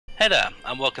Hey there,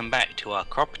 and welcome back to our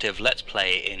cooperative Let's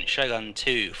Play in Shogun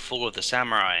 2 Fall of the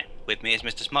Samurai. With me is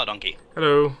MrSmartDonkey.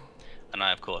 Hello. And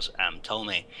I, of course, am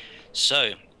Ptolemy.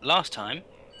 So, last time,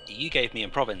 you gave me a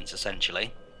province,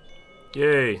 essentially.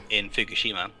 Yay. In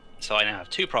Fukushima. So I now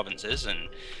have 2 provinces and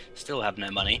still have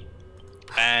no money.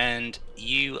 And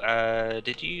you,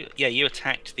 you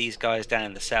attacked these guys down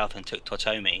in the south and took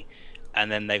Ptolemy.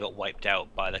 And then they got wiped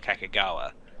out by the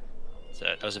Kakagawa. So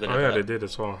that was a bit of yeah, they did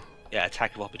as well. Yeah,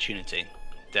 attack of opportunity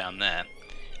down there,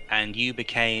 and you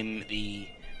became the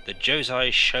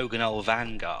Jozai Shogunal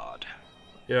Vanguard.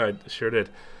 Yeah, I sure did.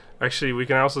 Actually, we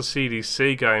can also see the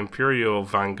Seiga Imperial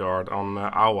Vanguard on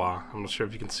Awa. I'm not sure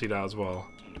if you can see that as well.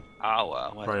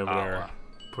 Awa, right over there.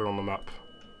 Put it on the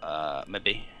map.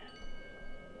 Maybe.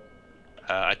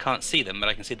 I can't see them, but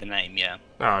I can see the name. Yeah.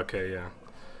 Ah, okay, yeah.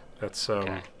 That's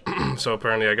Okay. So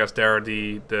apparently, I guess they're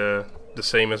the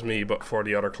same as me, but for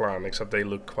the other clan, except they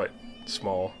look quite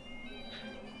small.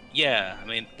 Yeah, I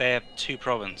mean they have 2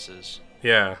 provinces.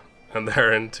 Yeah, and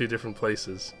they're in 2 different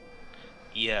places.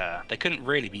 Yeah, they couldn't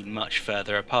really be much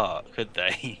further apart, could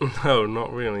they? No,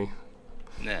 not really.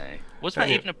 No. Wasn't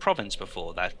that even a province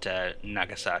before that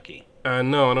Nagasaki?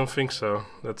 No, I don't think so.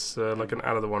 That's like an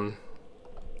added one.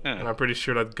 Oh. And I'm pretty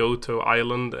sure that Goto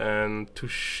Island and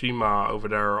Tsushima over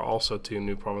there are also 2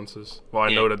 new provinces. Well, I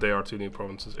know that they are 2 new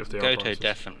provinces, if they are provinces. Goto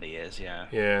definitely is, yeah.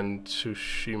 Yeah, and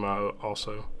Tsushima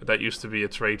also. That used to be a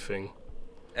trade thing.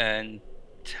 And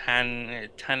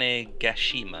Tanegashima.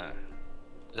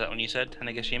 Is that what you said?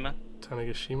 Tanegashima?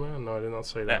 Tanegashima? No, I did not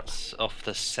say that. That's off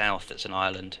the south, it's an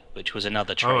island, which was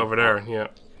another trade over port. there, yeah.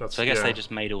 That's, so I guess they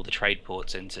just made all the trade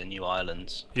ports into new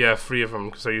islands. Yeah, 3 of them,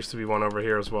 because there used to be one over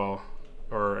here as well.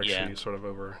 Or actually, sort of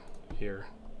over here.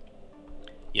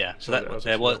 Yeah, so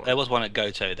there was one at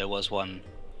Goto. There was one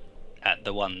at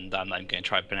the one that I'm going to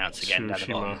try to pronounce again.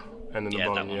 Tsushima, and in the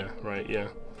bottom, yeah, right, yeah.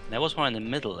 There was one in the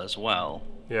middle as well.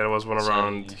 Yeah, there was one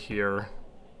around here.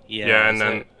 Yeah, and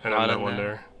then that one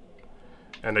there.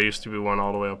 And there used to be one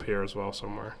all the way up here as well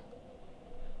somewhere.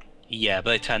 Yeah, but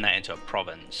they turned that into a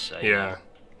province. So, yeah.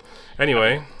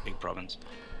 Anyway. Big province.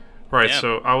 Right,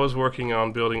 so I was working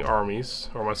on building armies,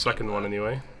 or my second one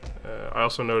anyway. I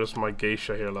also noticed my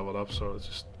geisha here leveled up, so it's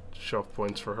just shove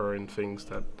points for her in things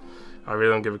that I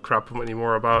really don't give a crap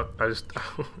anymore about. I just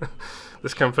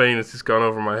this campaign has just gone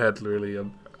over my head, really.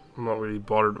 I'm not really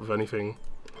bothered with anything.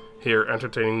 Here,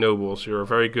 entertaining nobles. You're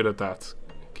very good at that.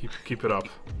 Keep it up.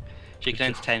 She can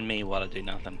entertain me while I do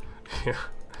nothing. Yeah.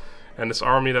 And this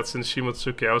army that's in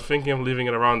Shimotsuke, I was thinking of leaving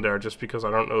it around there, just because I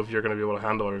don't know if you're going to be able to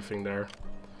handle everything there.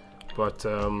 But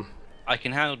I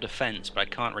can handle defense, but I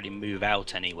can't really move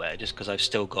out anywhere just because I've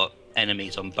still got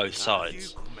enemies on both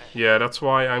sides. Yeah, that's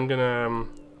why I'm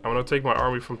gonna take my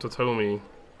army from Ptolemy,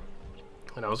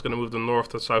 and I was gonna move them north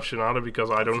to South Shinada because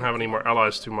I don't have any more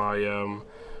allies to my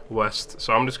west.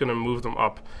 So I'm just gonna move them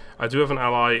up. I do have an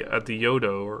ally at the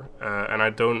Yodo, and I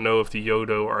don't know if the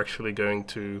Yodo are actually going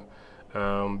to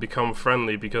become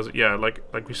friendly because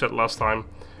like we said last time,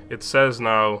 it says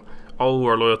now, all who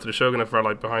are loyal to the Shogun have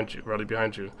rallied behind you.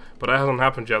 But that hasn't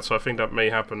happened yet, so I think that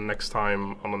may happen next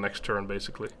time on the next turn,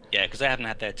 basically. Yeah, because they haven't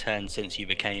had their turn since you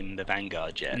became the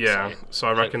Vanguard yet. Yeah, so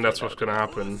I reckon that's what's going to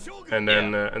happen, and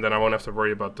then I won't have to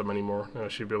worry about them anymore. I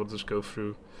should be able to just go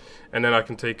through, and then I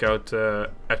can take out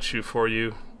Etsu for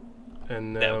you.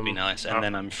 And that would be nice, and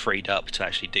then I'm freed up to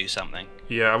actually do something.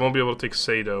 Yeah, I won't be able to take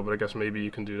Sado, but I guess maybe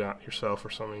you can do that yourself or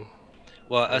something.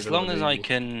 Well, as long as I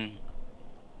can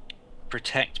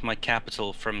protect my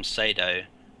capital from Sado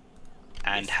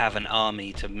and have an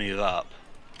army to move up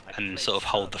and sort of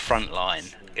hold the front line,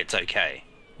 it's okay.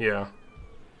 Yeah.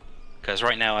 Because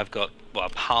right now I've got,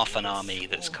 well, half an army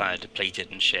that's kind of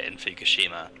depleted and shit in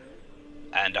Fukushima,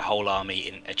 and a whole army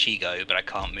in Ichigo, but I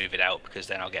can't move it out because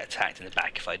then I'll get attacked in the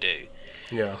back if I do.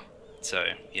 Yeah. So,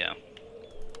 yeah.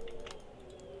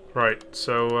 Right,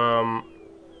 so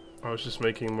I was just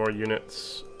making more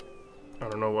units. I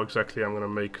don't know what exactly I'm going to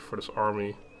make for this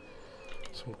army.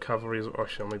 Some cavalry.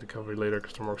 Actually, I'll make the cavalry later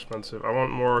because they're more expensive. I want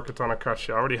more katana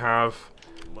kashi. I already have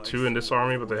 2 in this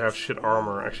army, but they have shit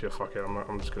armor. Actually, fuck it.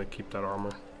 I'm just going to keep that armor.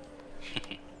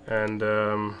 And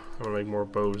I'm going to make more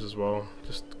bows as well.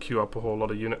 Just queue up a whole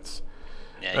lot of units.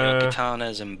 Yeah, you got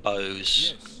katanas and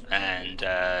bows and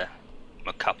a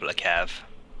couple of cav.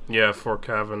 Yeah, 4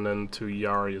 cav and then 2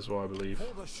 yari as well, I believe.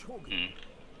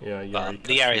 Yeah, Yari.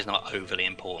 The Yari is not overly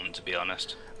important, to be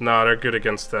honest. No, they're good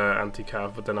against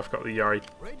anti-cav, but then I've got the Yari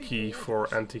key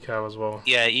for anti-cav as well.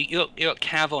 Yeah, you got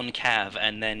cav on cav,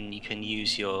 and then you can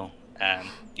use your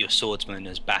swordsman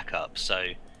as backup.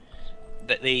 So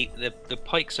the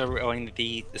pikes are, I mean,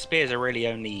 the spears are really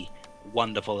only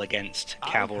wonderful against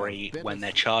cavalry when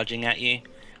they're charging at you.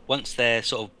 once they're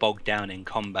sort of bogged down in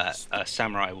combat, a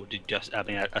samurai will do just. I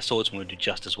mean, a swordsman will do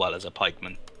just as well as a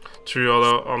pikeman. True.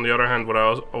 Although on the other hand, what I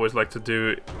always like to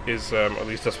do is, at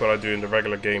least that's what I do in the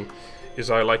regular game, is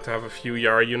I like to have a few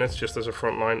Yara units just as a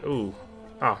front line. Ooh,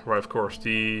 right, of course.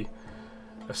 The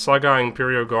Saga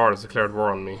Imperial Guard has declared war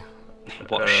on me.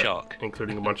 What a shock!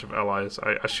 Including a bunch of allies.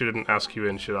 I shouldn't ask you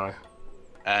in, should I?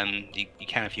 You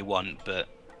can if you want, but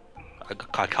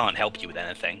I can't help you with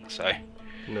anything, so...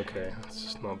 Okay, let's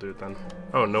just not do it then.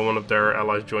 Oh, no one of their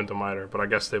allies joined them either, but I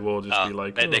guess they will just be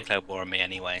like... They declared war on me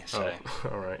anyway, so... Oh,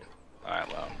 alright. Alright,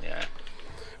 well, yeah.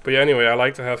 But yeah, anyway, I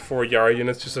like to have 4 Yara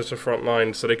units just as a front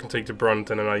line, so they can take the brunt,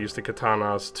 and then I use the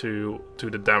katanas to do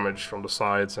the damage from the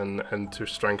sides and to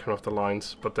strengthen off the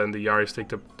lines. But then the Yaris take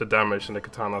the damage, and the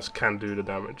katanas can do the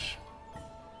damage.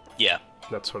 Yeah.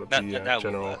 That's sort of the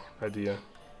general idea.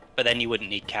 But then you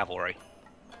wouldn't need cavalry.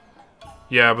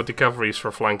 Yeah, but the cavalry is for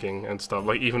flanking and stuff.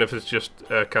 Like, even if it's just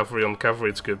cavalry on cavalry,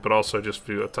 it's good, but also just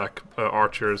to attack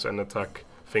archers and attack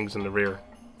things in the rear.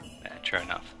 Yeah, true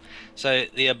enough. So,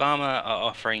 the Obama are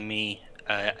offering me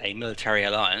a military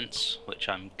alliance, which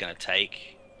I'm going to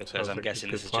take, because I'm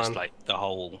guessing this is just, like, the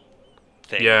whole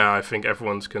thing. Yeah, I think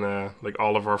everyone's gonna, like,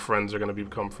 all of our friends are gonna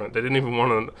become friends. They didn't even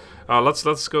want to,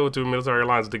 let's go to a military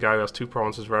alliance with the guy who has 2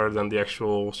 provinces rather than the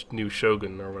actual new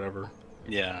shogun or whatever.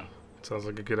 Yeah. Sounds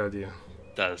like a good idea.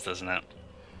 Does, doesn't it?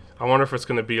 I wonder if it's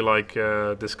going to be like,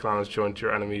 this clan has joined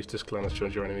your enemies, this clan has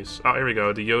joined your enemies. Oh, here we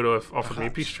go. The Yodo have offered me a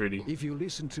peace treaty. If you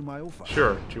listen to my offer,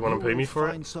 sure. Do you want to pay me for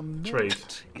it? Trade.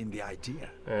 In the idea.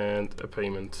 And a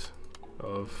payment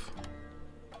of...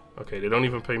 Okay, they don't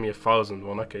even pay me 1,000.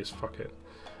 Well, in that case, fuck it.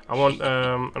 I want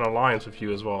an alliance with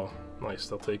you as well. Nice,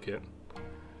 they'll take it.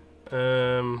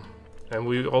 And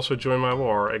we also join my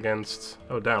war against...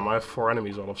 Oh, damn, I have 4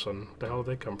 enemies all of a sudden. Where the hell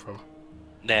did they come from?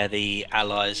 They're the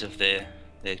allies of the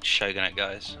Shogunate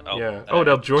guys. Oh, yeah. Oh,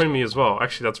 they'll join me as well.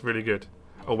 Actually, that's really good.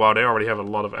 Oh, wow, they already have a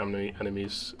lot of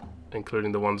enemies,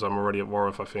 including the ones I'm already at war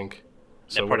with, I think.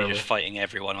 They're probably just fighting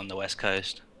everyone on the west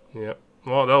coast. Yeah.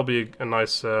 Well, that'll be a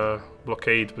nice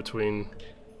blockade between...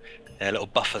 A little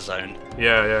buffer zone.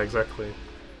 Yeah, yeah, exactly.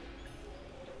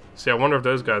 See, I wonder if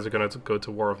those guys are going to go to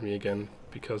war with me again,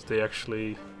 because they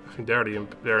actually... I think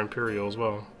they're Imperial as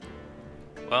well.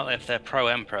 Well, if they're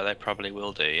pro-Emperor, they probably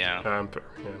will do, yeah. Yeah,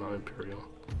 not Imperial.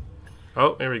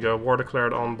 Oh, here we go. War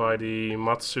declared on by the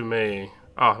Matsume.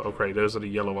 Ah, okay, those are the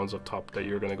yellow ones up top that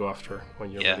you're going to go after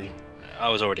when you're ready. I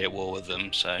was already at war with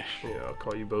them, so... Yeah, I'll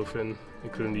call you both in,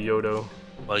 including the Yodo.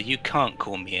 Well, you can't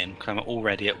call me in, because I'm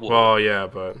already at war. Well, yeah,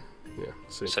 but... Yeah,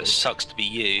 so it sucks to be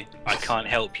you. I can't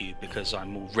help you, because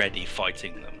I'm already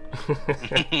fighting them.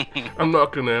 I'm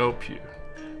not going to help you.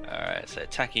 Alright, so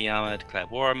Takayama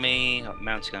declared war on me.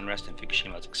 Mounting unrest in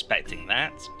Fukushima. I was expecting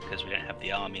that, because we don't have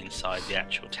the army inside the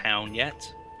actual town yet.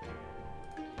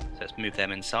 So let's move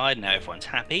them inside. Now everyone's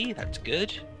happy. That's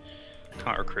good.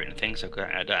 Can't recruit anything, so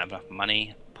I don't have enough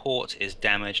money. Port is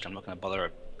damaged. I'm not going to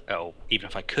bother. Oh, even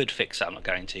if I could fix it, I'm not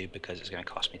going to, because it's going to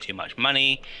cost me too much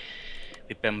money.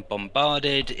 We've been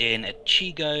bombarded in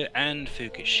Echigo and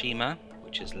Fukushima,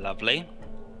 which is lovely.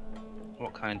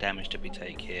 What kind of damage did we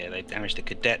take here? They damaged the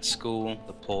cadet school.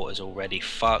 The port is already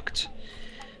fucked.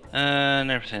 And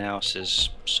everything else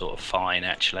is sort of fine,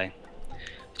 actually.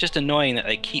 It's just annoying that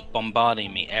they keep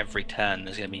bombarding me every turn.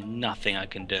 There's going to be nothing I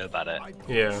can do about it.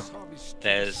 Yeah.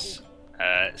 There's,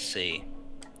 let's see,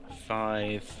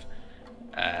 5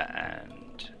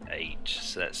 and 8.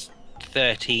 So that's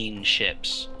 13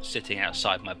 ships sitting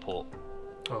outside my port.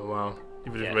 Oh, wow.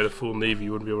 Even if you made a full navy,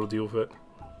 you wouldn't be able to deal with it.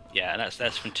 Yeah,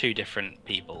 that's from 2 different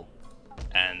people,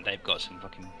 and they've got some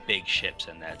fucking big ships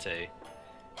in there too.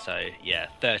 So yeah,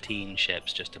 13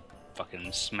 ships just to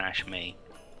fucking smash me.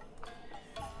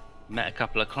 Met a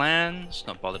couple of clans,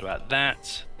 not bothered about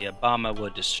that. The Obama were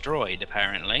destroyed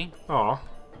apparently. Aw.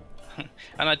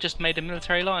 And I just made a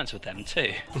military alliance with them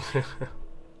too.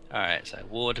 Alright, so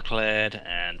war declared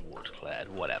and war declared,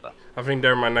 whatever. I think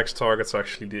they're my next targets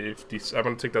actually. I'm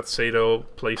gonna take that Sado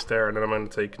place there, and then I'm gonna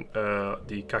take the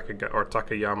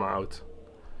Takayama out.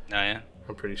 Oh yeah?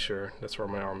 I'm pretty sure that's where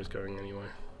my army's going anyway.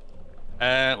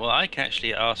 Well, I can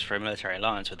actually ask for a military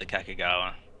alliance with the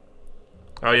Kakagawa.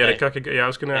 Oh yeah, the Kakagawa. Yeah, I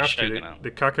was gonna ask you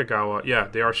the Kakagawa. Yeah,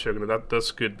 they are Shogunal.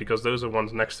 That's good because those are the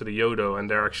ones next to the Yodo, and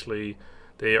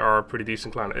they are a pretty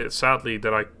decent clan. It's sadly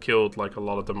that I killed like a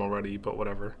lot of them already, but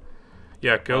whatever.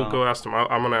 Yeah, go ask them.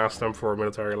 I'm gonna ask them for a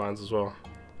military alliance as well.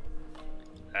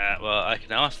 Well, I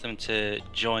can ask them to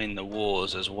join the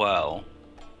wars as well,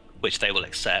 which they will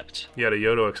accept. Yeah, the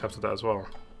Yodo accepted that as well.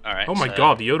 Alright. Oh my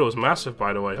god, the Yodo is massive,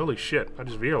 by the way. Holy shit, I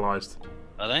just realized.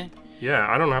 Are they? Yeah,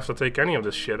 I don't have to take any of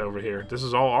this shit over here. This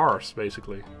is all ours,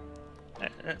 basically.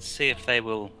 Let's see if they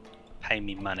will pay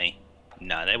me money.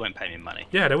 No, they won't pay me money.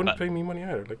 Yeah, they wouldn't But, pay me money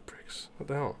either, like pricks. What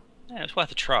the hell? yeah, it's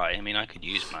worth a try. I mean, I could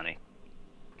use money.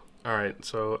 Alright,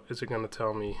 so is it gonna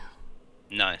tell me?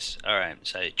 Nice. Alright,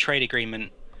 so trade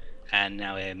agreement, and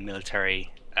now a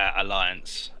military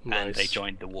alliance, and they Nice.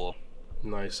 joined the war.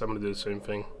 Nice, I'm gonna do the same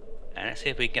thing. And let's see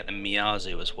if we can get the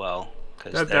Miyazu as well.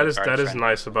 That is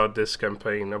nice about this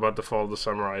campaign, about the Fall of the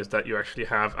Samurai, is that you actually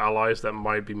have allies that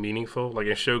might be meaningful. Like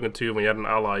in Shogun 2, when you had an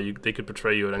ally, they could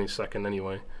betray you at any second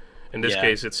anyway. In this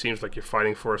case, it seems like you're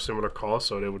fighting for a similar cause,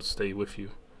 so they would stay with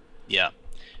you. Yeah.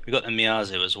 We got the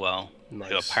Miyazu as well, who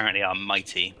Nice. apparently are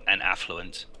mighty and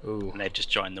affluent. Ooh. And they've just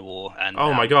joined the war. And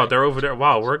Oh my god, they're over there.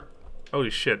 Wow, we're... Holy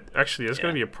shit. Actually, that's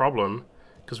gonna Yeah. be a problem.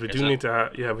 Because we Is do it? need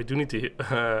to... yeah, we do need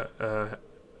to...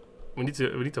 we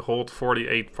need to hold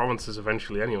 48 provinces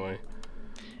eventually anyway.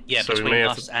 Yeah, So we between may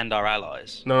have us and our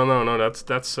allies. No, that's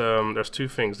there's two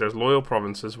things. There's loyal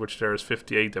provinces, which there is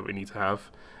 58 that we need to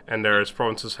have, and there is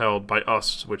provinces held by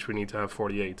us, which we need to have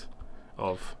 48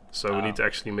 of. So we need to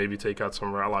actually maybe take out some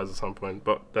of our allies at some point,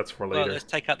 but that's for Well, later. let's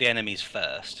take out the enemies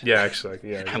first. Yeah, actually,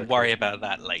 yeah. Exactly. And worry about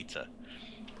that later.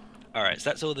 Alright, so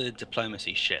that's all the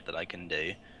diplomacy shit that I can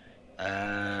do.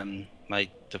 My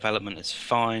development is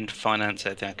fine. Finance, I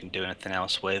don't think I can do anything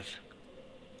else with.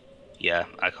 Yeah,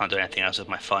 I can't do anything else with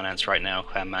my finance right now.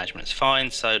 Clan management is fine,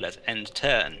 so let's end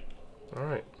turn. All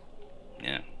right.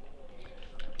 Yeah.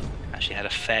 Actually had a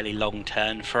fairly long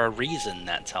turn for a reason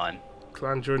that time.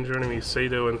 Clan joined your enemy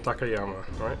Seido and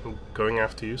Takayama. All right, I'm going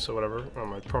after you, so whatever. Oh,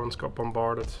 my province got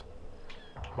bombarded.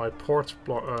 My port's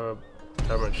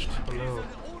damaged. Oh no.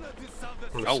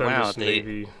 I'm gonna Oh send wow, this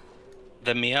navy.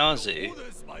 the Miyazu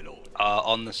are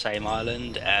on the same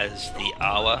island as the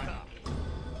Awa,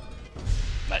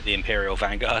 like the Imperial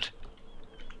Vanguard.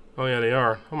 Oh yeah, they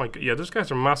are. Oh my god, yeah, those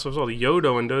guys are massive as well. The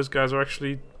Yodo and those guys are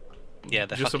actually Yeah,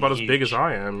 they're just fucking about as big as huge.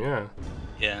 I am. Yeah.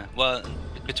 Yeah, well,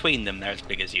 between them, they're as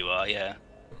big as you are. Yeah,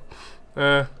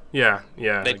 Yeah.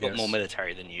 they've I got more guess.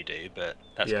 military than you do, but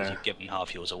that's because Yeah. you've given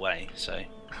half yours away. So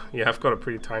Yeah, I've got a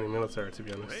pretty tiny military, to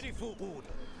be honest.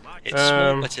 it's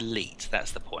small but elite.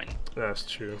 That's the point. That's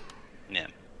true. Yeah.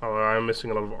 Oh, I'm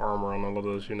missing a lot of armor on a lot of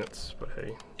those units, but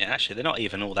hey, Yeah, actually, they're not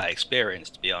even all that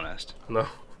experienced, to be honest. no,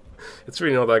 it's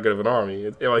really not that good of an army.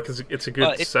 It's a good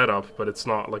Well, setup, but it's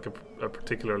not like a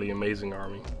particularly amazing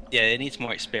army. Yeah, it needs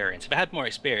more experience. If it had more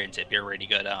experience, it'd be a really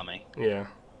good army. Yeah.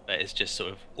 But it's just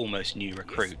sort of almost new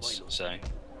recruits. So,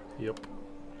 Yep.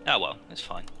 oh well, it's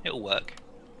fine. It'll work.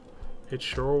 It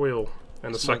sure will.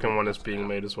 And the second one is being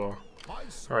made as well.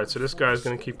 Alright, so this guy's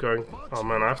gonna keep going. Oh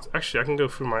man, actually I can go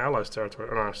through my allies' territory.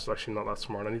 Oh no, it's actually not that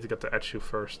smart. I need to get to Etchu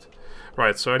first.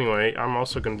 Right, so anyway, I'm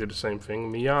also gonna do the same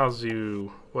thing.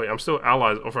 Miyazu. Wait, I'm still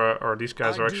allies, or these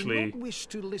guys are I do actually not wish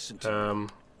to listen to you,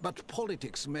 but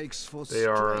politics makes for they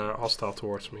are strife. hostile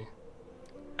towards me.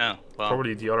 Oh, well.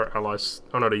 Probably the other allies.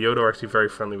 Oh no, the Yodo are actually very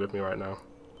friendly with me right now.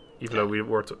 Even though we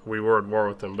were at war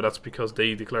with them, but that's because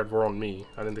they declared war on me.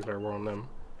 I didn't declare war on them.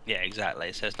 Yeah,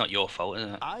 exactly. So it's not your fault, is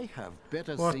it? I have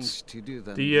better What? things to do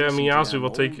than The listen to Miyazu an will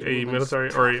take old a woman's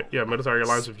military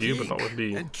alliance with you, but not with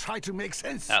me. and try to make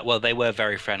sense. Well, they were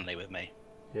very friendly with me.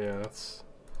 Yeah, that's.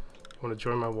 You want to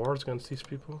join my wars against these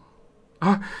people?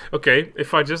 Okay,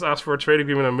 if I just ask for a trade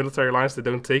agreement and military alliance, they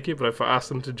don't take it. But if I ask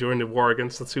them to join the war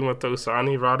against Tatsuma Tosa and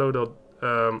Hirado,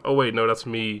 they'll. Oh wait, no, that's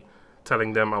me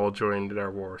telling them I will join their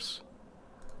wars.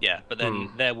 Yeah, but then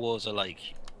their wars are like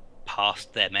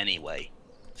past them anyway,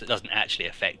 so it doesn't actually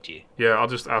affect you. Yeah, I'll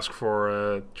just ask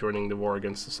for joining the war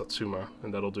against the Satsuma,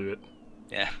 and that'll do it.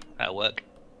 Yeah, that'll work.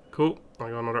 Cool. I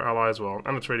got another ally as well,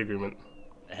 and a trade agreement.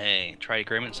 Hey, trade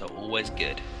agreements are always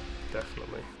good.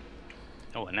 Definitely.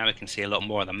 Oh, and now we can see a lot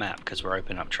more of the map because we're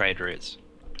opening up trade routes.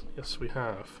 Yes, we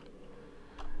have.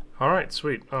 Alright,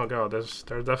 sweet. Oh god, there's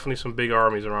definitely some big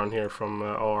armies around here from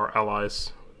all our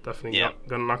allies. Definitely Yeah.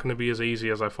 not going to be as easy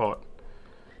as I thought.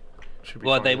 Should be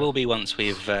Well, fine, they though. will be once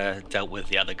we've dealt with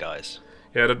the other guys.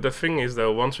 Yeah, the thing is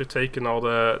though, once we've taken all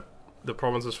the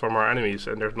provinces from our enemies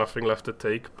and there's nothing left to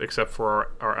take except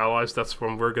for our allies, that's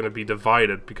when we're going to be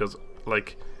divided because,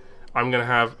 like, I'm going to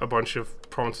have a bunch of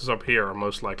provinces up here,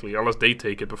 most likely, unless they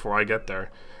take it before I get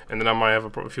there. And then I might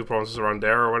have a few provinces around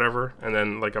there or whatever, and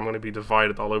then, like, I'm going to be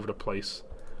divided all over the place,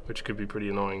 which could be pretty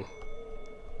annoying.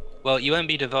 Well, you won't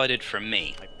be divided from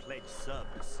me,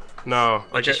 No,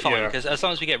 which is fine, yeah. because as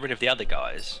long as we get rid of the other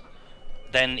guys,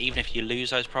 then even if you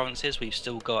lose those provinces, we've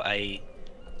still got a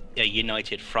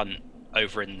united front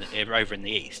over in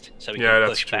the east, so we Yeah, can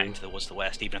that's push back true. towards the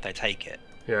west, even if they take it.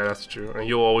 Yeah, that's true. And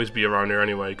you'll always be around here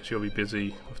anyway, because you'll be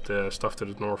busy with the stuff to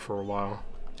the north for a while.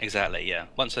 Exactly, yeah.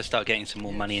 Once I start getting some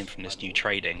more money in from this new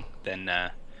trading, then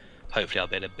hopefully I'll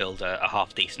be able to build a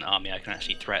half-decent army I can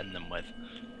actually threaten them with.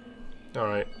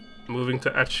 Alright. Moving to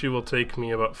Etchu will take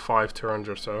me about 5 turns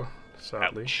or so,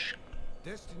 sadly. Ouch.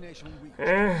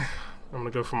 I'm gonna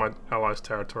go for my allies'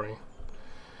 territory.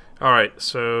 Alright,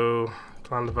 so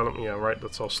clan development, yeah, right,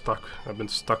 that's all stuck. I've been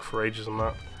stuck for ages on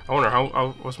that. I wonder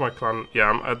what's my clan? Yeah,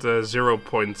 I'm at 0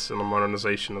 points in the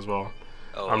modernization as well.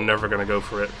 Oh. I'm never gonna go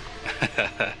for it.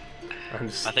 I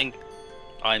think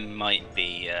I might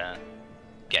be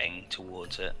getting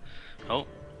towards it. Oh,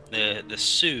 the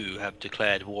Sioux have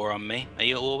declared war on me. Are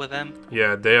you at war with them?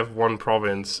 Yeah, they have one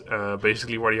province,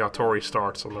 basically where the Hattori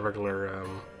starts on the regular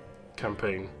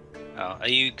campaign. Oh, are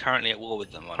you currently at war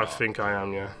with them or not? I think I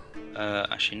am, yeah.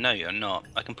 Actually, no, you're not.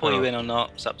 I can pull you in or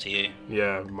not. It's up to you.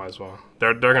 Yeah, might as well.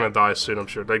 They're gonna die soon, I'm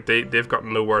sure. Like they've got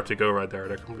nowhere to go right there.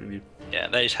 They're completely. Yeah,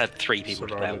 they just had 3 people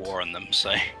declare surrounded. war on them, so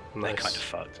they're Nice. kind of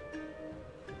fucked.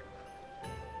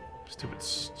 Stupid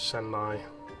Sendai.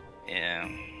 Yeah.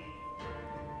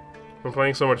 I've been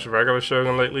playing so much regular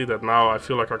Shogun lately that now I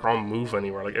feel like I can't move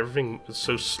anywhere. Like everything is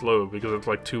so slow because it's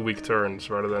like 2-week turns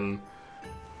rather than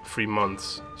 3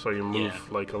 months. So you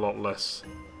move like a lot less.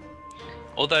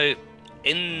 Although,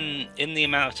 in the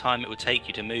amount of time it would take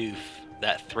you to move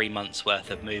that 3 months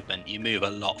worth of movement, you move a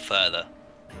lot further.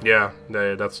 Yeah,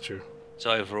 that's true.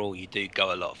 So overall, you do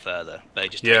go a lot further. But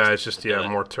it just Yeah, takes it's just to do it.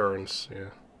 more turns. Yeah.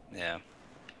 Yeah.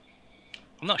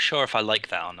 I'm not sure if I like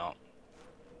that or not.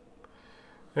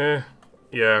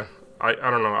 Yeah. I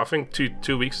don't know. I think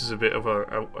two weeks is a bit of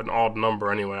an odd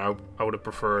number anyway. I would have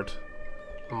preferred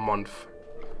a month.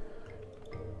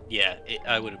 Yeah,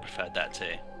 I would have preferred that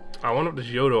too. I wonder what this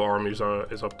Yodo army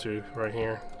is up to right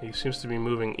here. He seems to be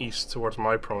moving east towards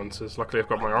my provinces. Luckily I've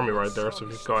got my army right there, so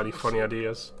if you've got any funny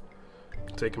ideas,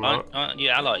 take him out. Aren't you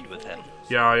allied with him?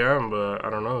 Yeah, I am, but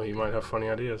I don't know. He might have funny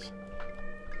ideas.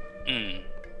 I'm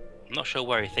not sure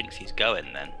where he thinks he's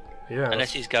going then. Yeah.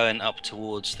 Unless he's going up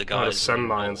towards the the guys.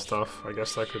 Sendai and north. stuff. I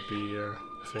guess that could be a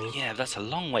thing. Yeah, that's a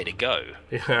long way to go.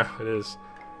 Yeah, it is.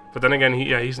 But then again,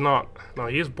 he's not. No,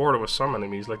 he is bordered with some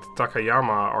enemies. Like the Takayama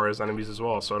are his enemies as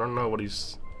well. So I don't know what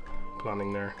he's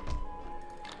planning there.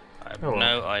 I have Oh, well.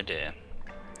 no idea.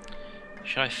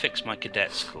 Should I fix my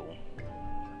cadet school?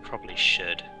 Probably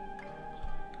should.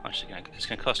 It's going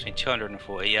to cost me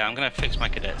 240. Yeah, I'm going to fix my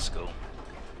cadet school.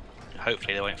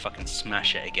 Hopefully they won't fucking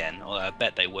smash it again, although I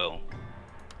bet they will.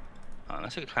 Oh,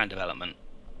 let's look at plan development.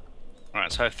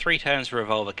 Alright, so I have 3 turns for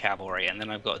Revolver Cavalry, and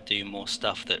then I've got to do more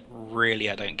stuff that really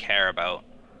I don't care about.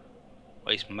 At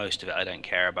least most of it I don't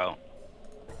care about.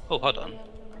 Oh, hold on.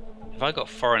 If I got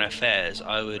Foreign Affairs,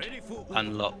 I would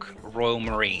unlock Royal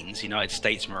Marines, United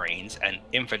States Marines, and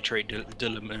Infantry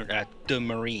de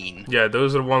Marine. Yeah,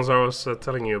 those are the ones I was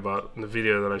telling you about in the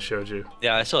video that I showed you.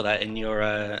 Yeah, I saw that in your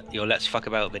Let's Fuck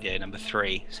About video number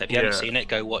 3. So if you haven't seen it,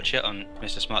 go watch it on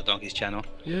MrSmartDonkey's channel.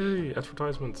 Yay,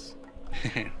 advertisements.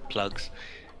 Plugs.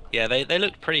 Yeah, they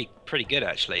looked pretty good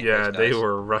actually. Yeah, those they guys.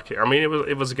 were wrecking. I mean,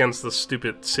 it was against the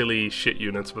stupid, silly shit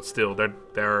units, but still,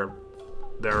 their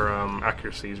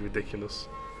accuracy is ridiculous.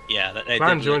 Yeah, they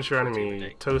Plan did joins look your pretty enemy,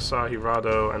 ridiculous. Tosa,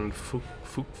 Hirado, and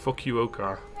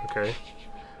Fukuoka. Okay.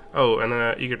 Oh,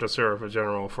 and eager to serve a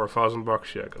general for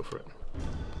 $1,000. Yeah, go for it.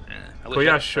 Yeah, I wish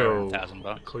I had Koyasho.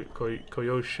 $1,000.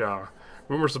 Koyosha.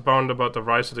 Rumors abound about the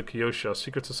rise of the Kyosha, a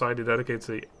secret society dedicated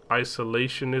to the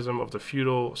isolationism of the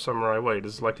feudal samurai way.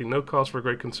 This is likely no cause for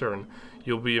great concern.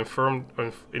 You'll be informed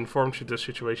should this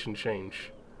situation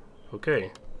change.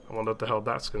 Okay. I wonder what the hell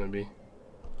that's going to be.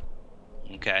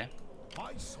 Okay.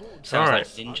 Sounds Alright. like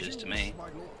ninjas to me.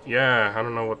 Yeah, I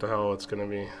don't know what the hell it's going to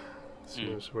be.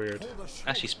 Seems weird.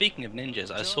 Actually, speaking of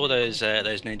ninjas, I saw those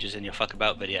ninjas in your Fuck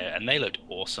About video, and they looked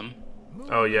awesome.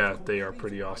 Oh yeah, they are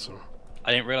pretty awesome.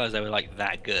 I didn't realize they were like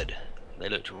that good. They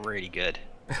looked really good.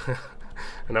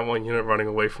 And that one unit running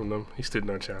away from them, he stood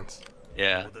no chance.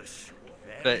 Yeah.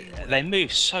 But they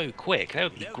move so quick. That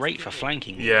would be great for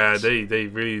flanking. Yeah, units. they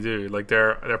really do. Like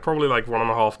they're probably like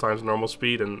 1.5 times normal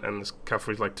speed, and this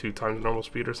cavalry's like 2 times normal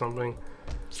speed or something.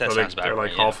 So that So sounds about they're right.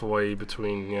 like Yeah. halfway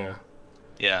between. Yeah,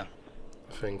 Yeah.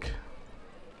 I think.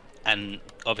 And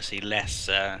obviously less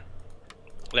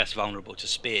vulnerable to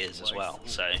spears as well.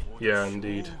 So Yeah,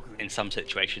 indeed, in some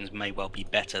situations may well be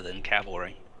better than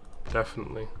cavalry.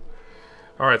 definitely.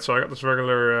 All right, so I got this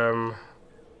regular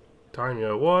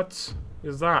daimyo. What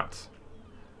is that?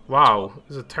 Wow,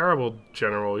 he's a terrible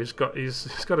general. He's got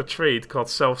a trait called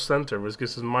self-center, which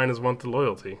gives him -1 to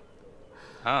loyalty.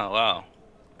 Oh wow.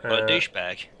 What a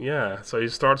douchebag. Yeah, so he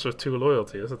starts with 2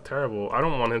 loyalty. That's a terrible. I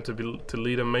don't want him to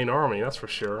lead a main army. That's for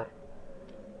sure.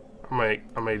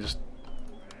 I'm just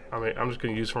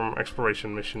gonna use from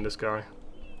exploration mission this guy.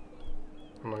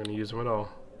 I'm not gonna use him at all.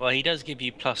 Well, he does give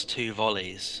you +2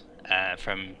 volleys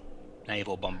from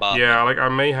naval bombardment. Yeah, like I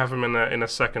may have him in a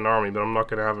second army, but I'm not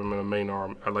gonna have him in a main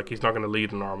army. Like he's not gonna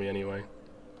lead an army anyway.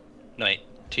 No, wait,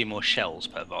 2 more shells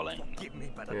per volley.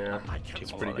 Yeah,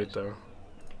 it's pretty volleys. good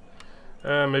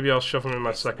though. Maybe I'll shove him in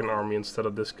my second army instead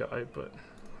of this guy, but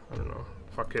I don't know.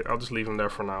 Fuck it, I'll just leave him there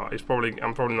for now.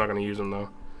 I'm probably not gonna use him though.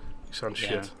 He sounds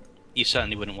shit. You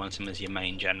certainly wouldn't want him as your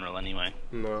main general anyway.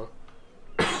 No.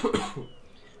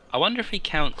 I wonder if he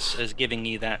counts as giving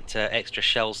you that extra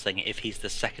shells thing if he's the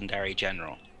secondary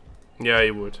general. Yeah,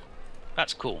 he would.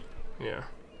 That's cool. Yeah.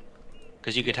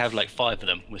 Because you could have like 5 of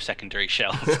them with secondary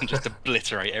shells and just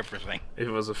obliterate everything. If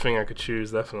it was a thing I could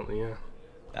choose, definitely, yeah.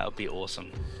 That would be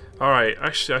awesome. Alright,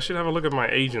 actually, I should have a look at my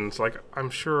agents. Like, I'm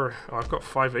sure... Oh, I've got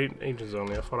 5 agents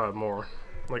only. I thought I had more.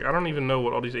 Like, I don't even know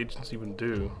what all these agents even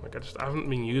do. Like, I haven't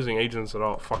been using agents at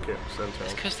all. Fuck it, center.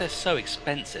 It's because they're so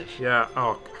expensive. Yeah,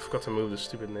 oh, I forgot to move this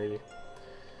stupid navy.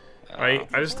 I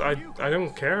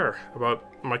don't care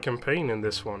about my campaign in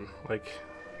this one. Like...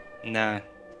 No.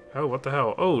 Oh, what the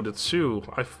hell? Oh, the Sioux.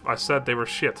 I said they were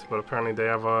shit, but apparently they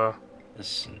have a...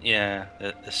 Yeah,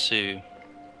 the Sioux.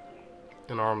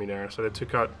 An army there, so they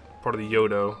took out part of the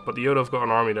Yodo, but the Yodo have got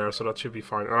an army there, so that should be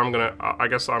fine. And I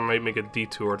guess I might make a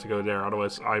detour to go there,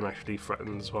 otherwise I'm actually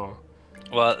threatened as well.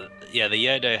 Well, yeah, the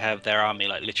Yodo have their army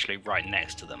like literally right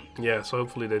next to them. Yeah, so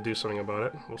hopefully they do something about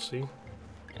it. We'll see.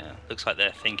 Yeah, looks like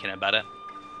they're thinking about it.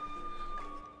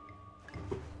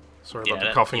 Sorry about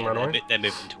the coughing, by the way. They're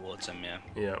moving towards them, yeah.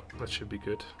 Yeah, that should be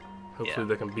good. Hopefully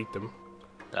they can beat them.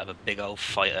 They'll have a big old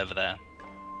fight over there.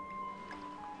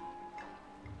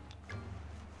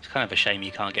 It's kind of a shame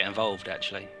you can't get involved,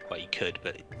 actually. Well, you could,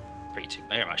 but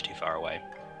very much too far away.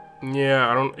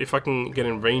 Yeah, if I can get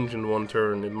in range in one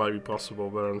turn, it might be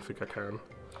possible, but I don't think I can.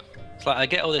 It's like I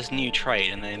get all this new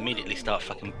trade, and they immediately start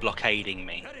fucking blockading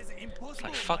me. It's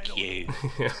like, fuck you.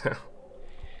 Yeah.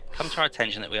 Come to our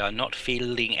attention that we are not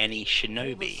fielding any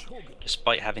shinobi,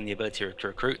 despite having the ability to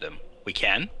recruit them. We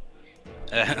can.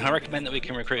 I recommend that we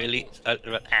can recruit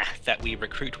that we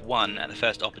recruit 1 at the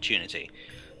first opportunity.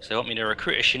 So they want me to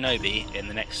recruit a shinobi in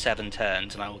the next 7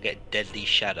 turns, and I will get Deadly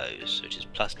Shadows, which is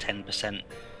plus 10%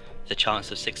 the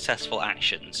chance of successful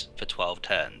actions for 12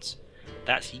 turns.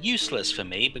 That's useless for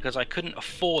me because I couldn't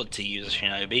afford to use a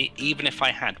shinobi even if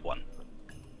I had one.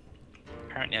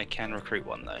 Apparently I can recruit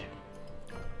one though.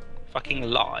 Fucking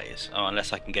lies. Oh,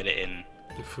 unless I can get it in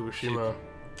Fukushima.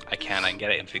 I can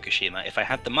get it in Fukushima if I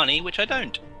had the money, which I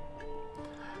don't.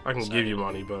 I can give you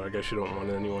money, but I guess you don't want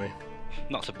it anyway.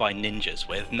 Not to buy ninjas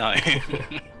with, no.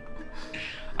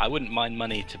 I wouldn't mind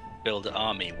money to build an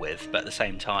army with, but at the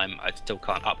same time, I still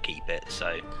can't upkeep it,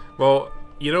 so... Well,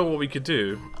 you know what we could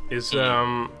do? Is,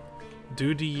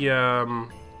 do the,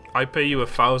 I pay you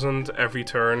 1,000 every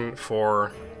turn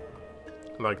for,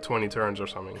 like, 20 turns or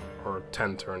something. Or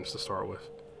 10 turns to start with.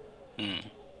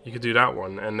 You could do that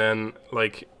one, and then,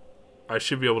 like, I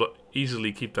should be able to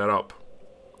easily keep that up.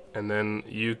 And then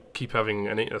you keep having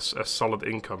a solid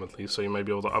income at least, so you may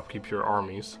be able to upkeep your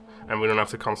armies. And we don't have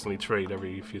to constantly trade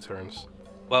every few turns.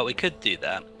 Well, we could do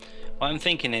that. What I'm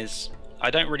thinking is, I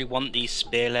don't really want these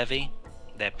spear levy.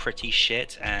 They're pretty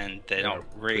shit, and they're not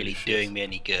really doing me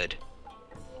any good.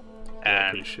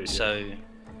 And shit, so... Yeah.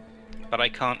 But I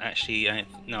can't actually...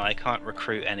 no, I can't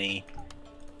recruit any...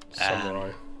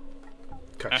 Samurai.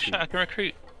 Actually, I can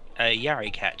recruit a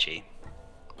Yari Kachi.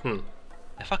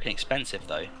 They're fucking expensive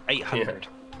though. 800.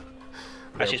 Yeah.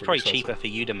 Actually, it's probably cheaper for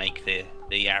you to make the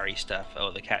Yari stuff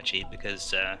or the Kachi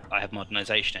because I have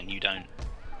modernization and you don't.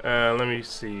 Let me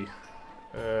see.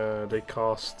 They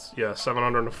cost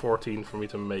 714 for me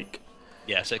to make.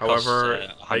 Yeah, so it costs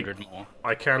 100 more.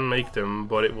 I can make them,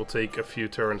 but it will take a few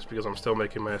turns because I'm still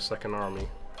making my second army.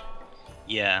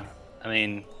 Yeah, I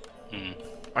mean.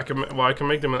 I can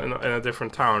make them in a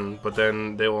different town, but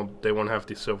then they won't have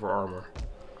the silver armor.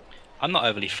 I'm not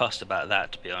overly fussed about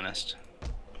that, to be honest.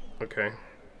 Okay.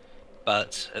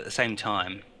 But at the same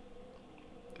time...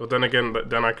 But then again,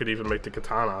 then I could even make the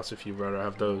katanas if you'd rather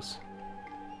have those.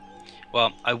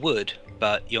 Well, I would,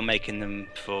 but you're making them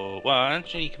for... Well,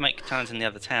 actually you can make katanas in the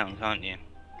other town, can't you?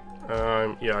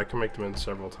 Yeah, I can make them in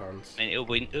several towns. I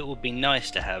mean, it would be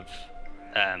nice to have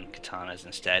katanas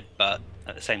instead, but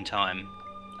at the same time...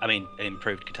 I mean,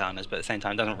 improved katanas, but at the same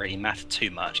time it doesn't really matter too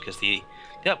much because the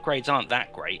upgrades aren't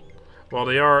that great. Well,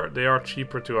 they are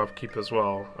cheaper to upkeep as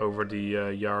well over the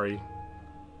Yari.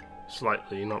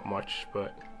 Slightly, not much,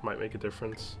 but might make a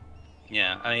difference.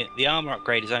 Yeah, I mean, the armor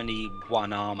upgrade is only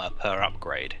 1 armor per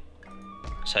upgrade.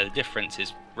 So the difference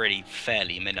is really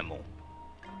fairly minimal.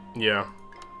 Yeah,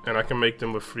 and I can make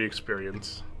them with free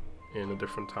experience in a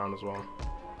different town as well.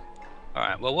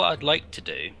 Alright, well what I'd like to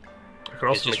do... I could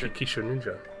also make a Kisho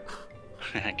Ninja.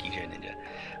 Kisho Ninja.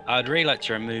 I'd really like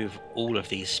to remove all of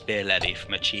these spear levy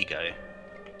from Ichigo.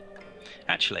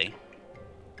 Actually,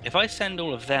 if I send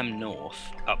all of them north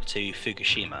up to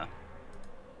Fukushima,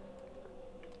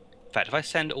 in fact, if I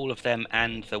send all of them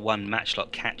and the one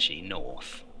matchlock Kachi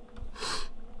north,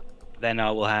 then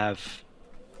I will have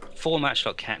 4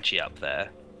 matchlock Kachi up there,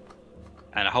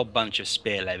 and a whole bunch of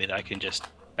spear levy that I can just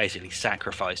basically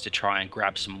sacrifice to try and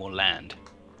grab some more land.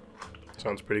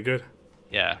 Sounds pretty good.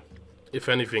 Yeah. If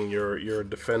anything, you're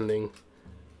defending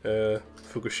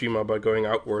Fukushima by going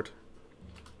outward.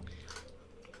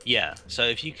 Yeah, so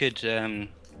if you could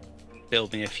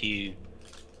build me a few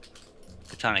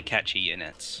Katana Kachi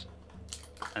units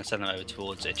and send them over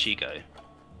towards Ichigo.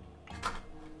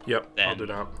 Yep, then I'll do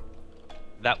that.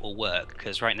 That will work,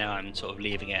 because right now I'm sort of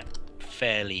leaving it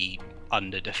fairly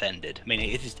under-defended. I mean,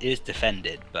 it is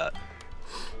defended, but...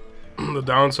 The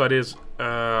downside is...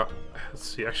 let's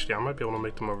see, actually, I might be able to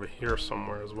make them over here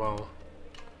somewhere as well.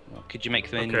 Well, could you make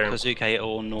them in Kozuke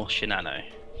or North Shinano?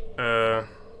 I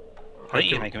think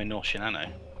you can make them in North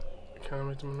Shinano. Can I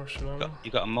make them in North Shinano?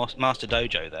 You've got a Master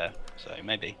Dojo there, so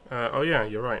maybe. Oh yeah,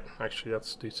 you're right. Actually,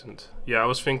 that's decent. Yeah, I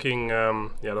was thinking,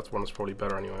 yeah, that one is probably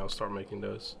better anyway. I'll start making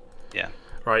those. Yeah.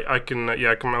 Right, I can,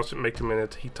 yeah, I can also make them in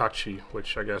at Hitachi,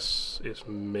 which I guess is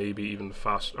maybe even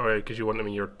fast. Oh yeah, because you want them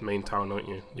in your main town, don't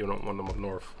you? You don't want them up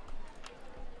north.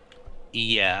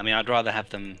 Yeah, I mean, I'd rather have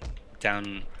them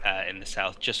down in the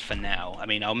south just for now. I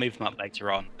mean, I'll move them up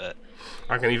later on, but...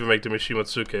 I can even make them in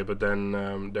Shimatsuke, but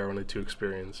then they're only 2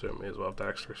 experience, so I may as well have the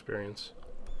extra experience.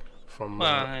 From,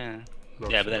 well, yeah.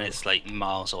 Yeah, but then it's like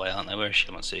miles away, aren't they? Where's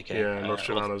Shimatsuke? Yeah, North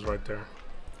Shinano's right there.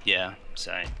 Yeah,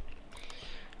 so...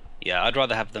 Yeah, I'd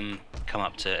rather have them come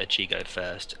up to Ichigo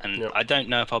first, and yep. I don't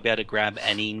know if I'll be able to grab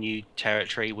any new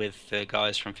territory with the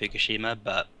guys from Fukushima,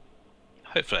 but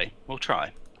hopefully, we'll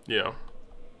try. Yeah.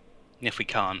 And if we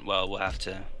can't, well, we'll have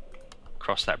to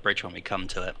cross that bridge when we come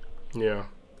to it. Yeah.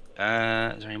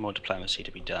 Is there any more diplomacy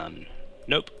to be done?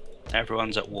 Nope.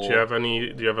 Everyone's at war. Do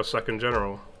you have a second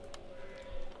general?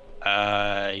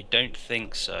 I don't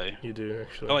think so. You do,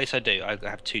 actually. Oh, yes, I do. I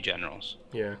have 2 generals.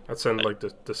 Yeah, I'd send like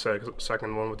the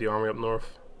second one with the army up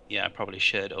north. Yeah, I probably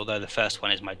should. Although the first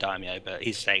one is my daimyo, but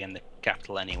he's staying in the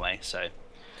capital anyway, so...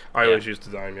 I always use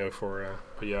the daimyo for,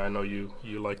 but yeah, I know you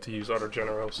like to use other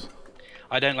generals.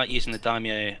 I don't like using the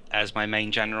daimyo as my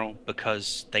main general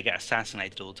because they get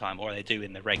assassinated all the time, or they do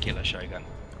in the regular Shogun.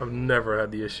 I've never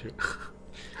had the issue.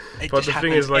 It but just the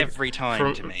happens thing is, like, every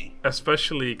time to me.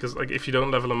 Especially because, like, if you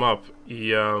don't level them up,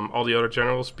 all the other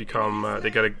generals become they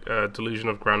get a delusion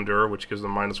of grandeur, which gives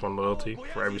them -1 loyalty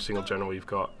for every single general you've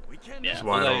got. Yeah, which is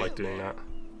why I don't like doing that.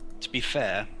 To be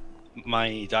fair,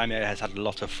 my daimyo has had a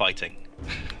lot of fighting.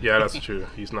 Yeah, that's true.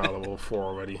 He's now level 4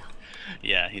 already.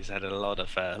 Yeah, he's had a lot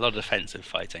of defensive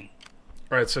fighting.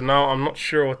 Right, so now I'm not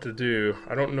sure what to do.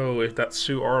 I don't know if that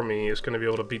Sioux army is going to be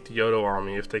able to beat the Yodo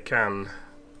army. If they can,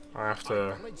 I have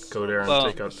to go there and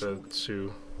take out the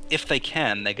Sioux. If they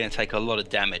can, they're going to take a lot of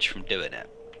damage from doing it.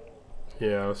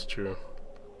 Yeah, that's true.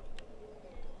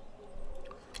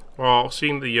 Well,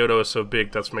 seeing the Yodo is so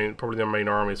big, that's probably their main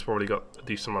army. It's probably got a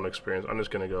decent amount of experience. I'm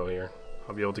just going to go here.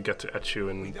 I'll be able to get to Etchu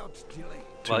in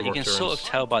 2 well, you more can turns. sort of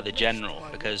tell by the general,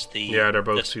 because the... Yeah, they're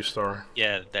both 2-star.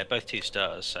 Yeah, they're both 2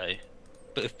 stars, so...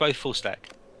 But if both full stack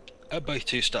are both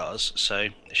 2 stars, so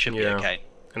it should be okay.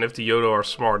 And if the Yodo are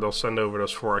smart, they'll send over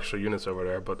those 4 extra units over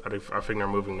there, but I think they're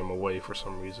moving them away for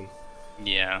some reason.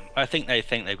 Yeah, I think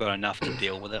they've got enough to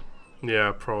deal with it.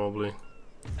 Yeah, probably.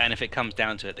 And if it comes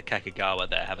down to it, the Kakegawa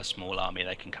there have a small army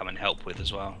they can come and help with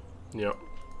as well. Yep.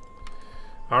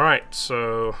 Alright,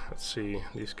 so let's see.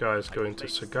 These guys go into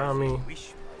Sagami.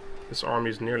 This army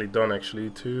is nearly done actually.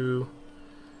 2,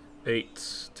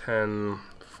 8, 10,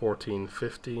 14,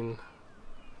 15.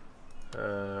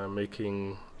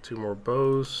 Making 2 more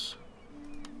bows.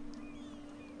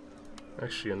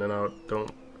 Actually, and then I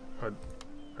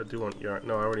do want Yari.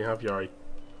 No, I already have Yari.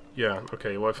 Yeah,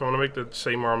 okay. Well, if I want to make the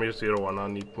same army as the other one, I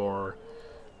need more,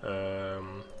 no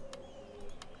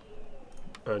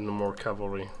more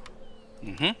cavalry.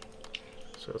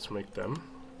 So let's make them,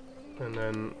 and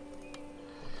then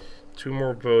 2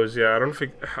 more bows. Yeah, I don't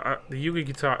think the Yugi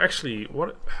guitar. Actually,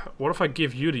 what if I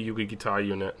give you the Yugi guitar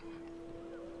unit?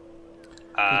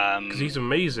 Because he's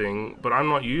amazing, but I'm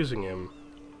not using him,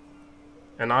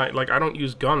 and I don't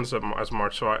use guns as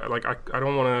much. So I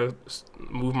don't want to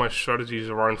move my strategies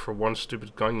around for 1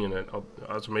 stupid gun unit.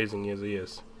 As amazing as he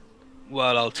is.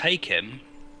 Well, I'll take him.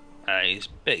 He's a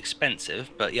bit expensive,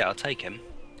 but yeah, I'll take him.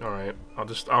 Alright,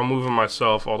 I'll move him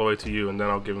myself all the way to you, and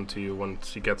then I'll give him to you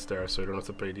once he gets there, so you don't have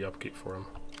to pay the upkeep for him.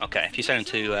 Okay, if you send him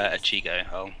to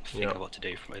Ichigo, I'll think of what to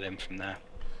do with him from there.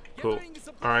 Cool.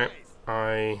 Alright,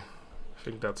 I I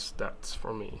think that's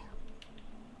for me.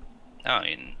 I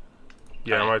mean,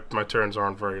 yeah, my turns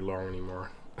aren't very long anymore.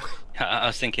 I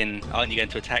was thinking, aren't you going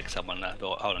to attack someone? And I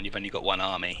thought, hold on, you've only got one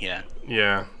army. Yeah.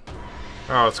 Yeah.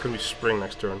 Oh, it's gonna be spring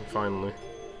next turn, finally.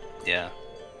 Yeah.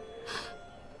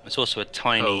 There's also a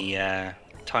tiny,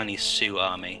 tiny Sioux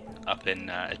army up in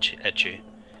Echu.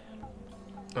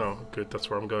 Oh, good.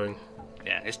 That's where I'm going.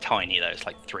 Yeah, it's tiny though. It's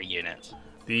like 3 units.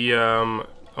 The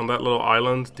on that little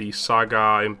island, the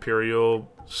Saga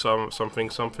Imperial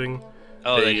something.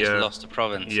 Oh, they just lost a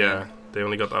province. Yeah, they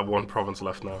only got that one province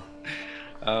left now.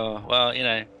 Oh well, you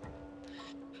know,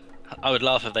 I would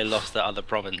laugh if they lost the other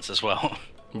province as well.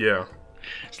 Yeah.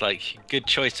 It's like, good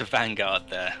choice of Vanguard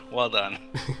there. Well done.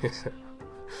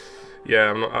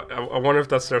 Yeah, I wonder if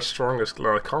that's their strongest.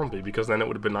 No, it can't be, because then it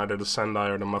would have been either the Sendai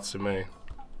or the Matsume. I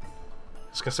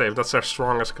was gonna say, if that's their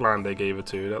strongest clan they gave it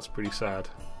to, that's pretty sad.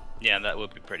 Yeah, that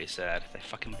would be pretty sad. They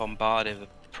fucking bombarded the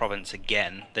province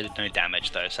again. They did no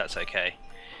damage though, so that's okay.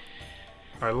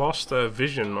 I lost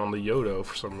vision on the Yodo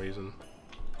for some reason.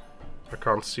 I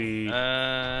can't see.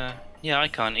 Yeah, I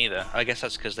can't either. I guess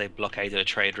that's because they blockaded a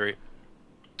trade route.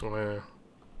 Oh yeah.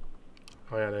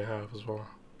 Oh yeah, they have as well.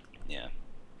 Yeah.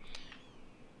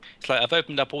 It's like I've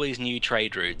opened up all these new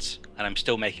trade routes, and I'm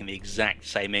still making the exact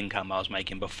same income I was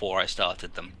making before I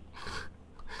started them.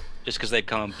 Just because they've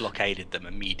come and blockaded them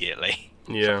immediately.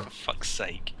 Yeah. Like, for fuck's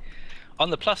sake.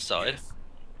 On the plus side,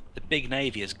 the big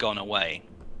navy has gone away.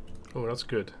 Oh, that's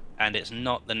good. And it's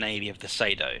not the navy of the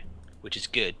Sado, which is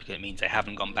good because it means they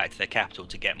haven't gone back to their capital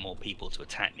to get more people to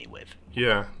attack me with.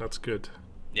 Yeah, that's good.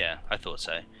 Yeah, I thought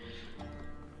so.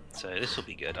 So this will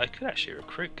be good. I could actually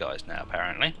recruit guys now,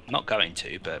 apparently. I'm not going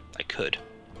to, but I could.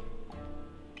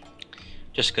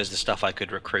 Just because the stuff I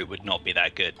could recruit would not be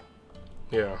that good.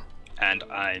 Yeah. And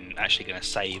I'm actually going to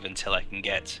save until I can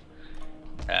get...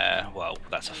 well,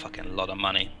 that's a fucking lot of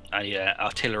money. I need an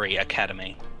artillery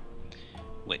academy,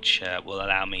 which will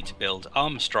allow me to build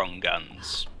Armstrong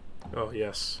guns. Oh,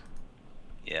 yes.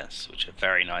 Yes, which are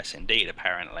very nice indeed,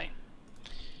 apparently.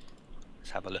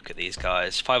 Let's have a look at these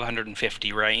guys.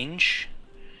 550 range,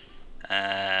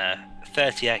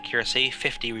 30 accuracy,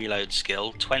 50 reload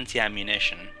skill, 20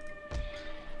 ammunition,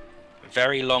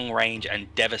 very long range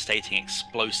and devastating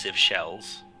explosive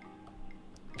shells.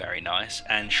 Very nice.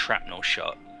 And shrapnel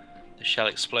shot. The shell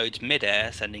explodes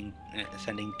mid-air, sending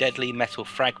deadly metal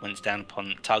fragments down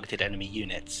upon targeted enemy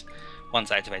units.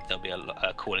 Once activated, there'll be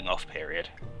a cooling off period.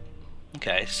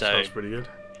 Okay, so... Sounds pretty good.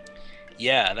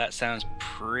 Yeah, that sounds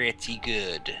pretty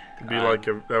good. It'd be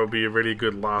that would be a really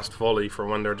good last volley for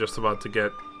when they're just about to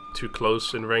get too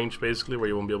close in range, basically, where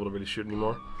you won't be able to really shoot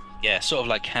anymore. Yeah, sort of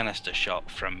like canister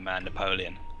shot from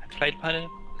Napoleon. Have you played Napoleon?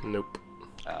 Nope.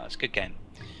 It's a good game.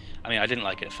 I mean, I didn't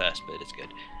like it at first, but it's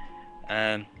good.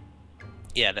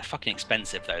 Yeah, they're fucking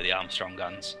expensive though, the Armstrong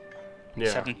guns.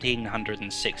 Yeah.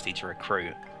 1,760 to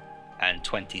recruit, and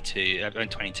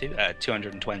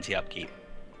 220 upkeep.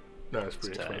 No, it's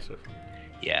pretty expensive.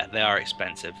 Yeah, they are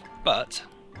expensive, but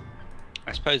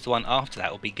I suppose the one after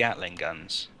that will be Gatling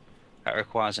guns. That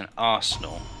requires an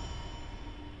arsenal,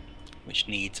 which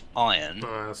needs iron.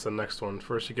 That's the next one.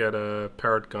 First you get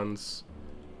parrot guns,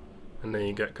 and then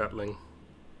you get Gatling.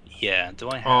 Yeah,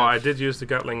 do I have... Oh, I did use the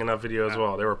Gatling in that video as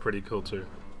well. They were pretty cool too.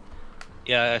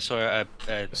 Yeah, I saw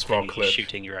a small clip.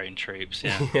 Shooting your own troops,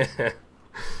 yeah. Yeah.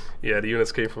 Yeah, the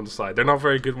units came from the side. They're not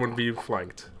very good when being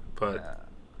flanked, but...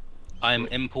 I'm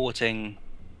importing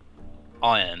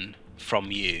iron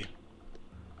from you,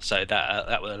 so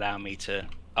that will allow me to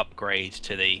upgrade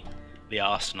to the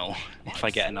arsenal if I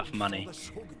get enough money,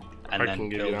 and then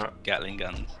build Gatling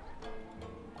guns.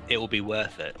 It will be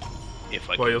worth it if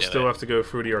I. Well, you'll still have to go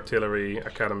through the artillery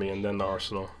academy and then the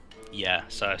arsenal. Yeah,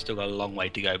 so I've still got a long way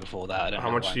to go before that. I don't How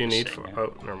know much do you need for?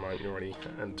 Oh, never mind. You already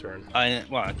end turn. I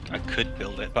could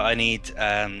build it, but I need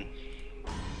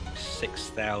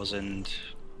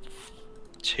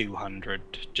 6,200,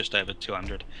 just over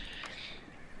 200.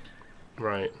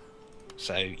 Right.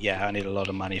 So yeah, I need a lot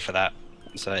of money for that,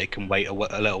 so it can wait a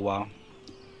little while.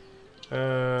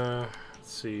 Let's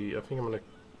see. I think I'm gonna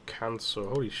cancel.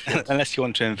 Holy shit! Unless you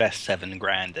want to invest 7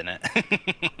 grand in it.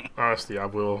 Honestly, I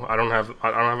will. I don't have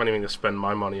anything to spend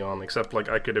my money on except like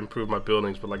I could improve my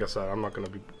buildings, but like I said, I'm not gonna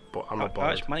be. I'm not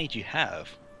bothered. How much money do you have?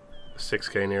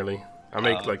 6k nearly. I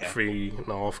make like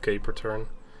 3.5k per turn.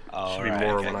 Oh, should be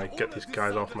more when I get these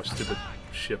guys off my stupid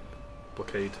ship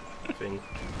blockade thing.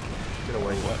 Get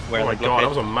away. Where oh my god, that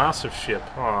was a massive ship.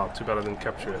 Oh, too bad I didn't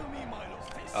capture it.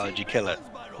 Oh, did you kill it?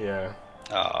 Yeah.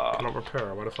 Oh. Cannot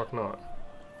repair. Why the fuck not?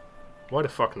 Why the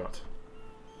fuck not?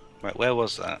 Right, where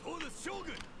was that?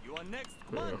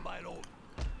 Yeah.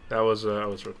 That was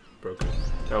broken.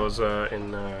 That was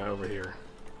in over here.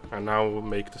 I now will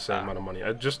make the same amount of money.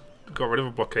 I just got rid of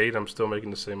a blockade. I'm still making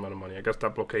the same amount of money. I guess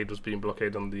that blockade was being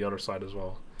blockaded on the other side as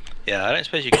well. Yeah, I don't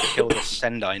suppose you could kill the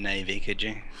Sendai Navy, could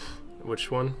you?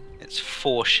 Which one? It's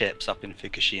 4 ships up in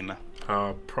Fukushima.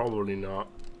 Probably not.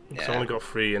 It's Yeah. only got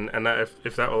 3, and that,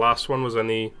 if that last one was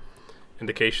any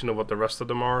indication of what the rest of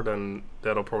them are, then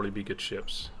that'll probably be good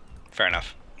ships. Fair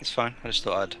enough. It's fine. I just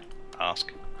thought I'd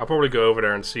ask. I'll probably go over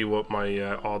there and see what my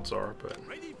odds are, but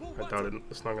I doubt it.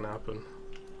 It's not gonna happen.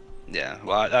 Yeah,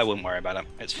 well, I wouldn't worry about it.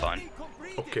 It's fine.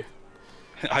 Okay.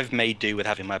 I've made do with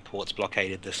having my ports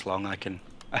blockaded this long. I can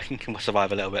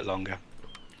survive a little bit longer.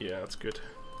 Yeah, that's good.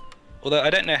 Although I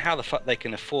don't know how the fuck they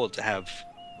can afford to have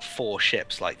 4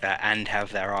 ships like that and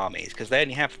have their armies, because they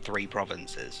only have 3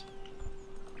 provinces.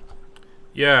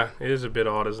 Yeah, it is a bit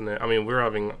odd, isn't it? I mean, we're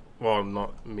having, well,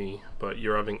 not me, but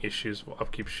you're having issues with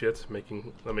upkeep shit,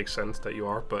 that makes sense that you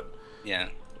are, but... Yeah.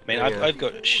 I mean, Yeah. I've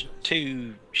got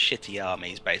 2 shitty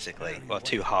armies, basically. Well,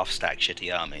 2 half-stack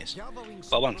shitty armies.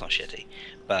 Well, one's not shitty,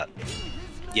 but...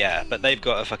 Yeah, but they've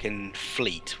got a fucking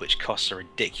fleet, which costs a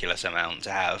ridiculous amount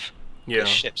to have. Yeah. The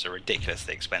ships are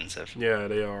ridiculously expensive. Yeah,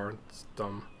 they are. It's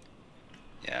dumb.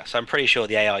 Yeah, so I'm pretty sure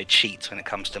the AI cheats when it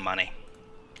comes to money.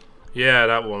 Yeah,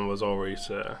 that one was always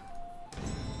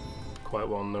quite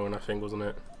well known, I think, wasn't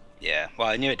it? Yeah, well,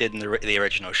 I knew it did in the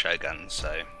original Shogun,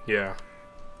 so... Yeah.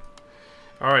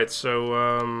 Alright,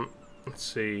 so, let's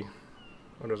see.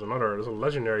 Oh, there's a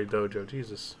legendary dojo,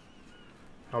 Jesus.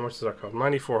 How much does that cost?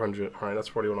 9,400. Alright, that's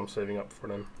probably what I'm saving up for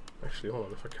then. Actually, hold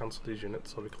on, if I cancel these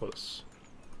units, I'll be close.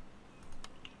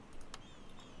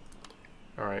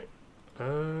 Alright.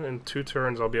 In 2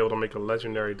 turns, I'll be able to make a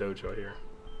legendary dojo here.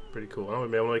 Pretty cool. I'll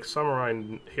be able to make samurai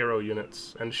and hero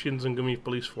units and Shinzengumi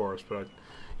police force, but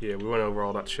yeah, we went over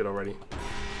all that shit already.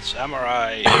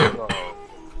 Samurai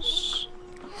heroes.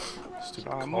 Stupid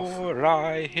cough.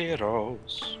 Samurai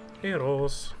heroes.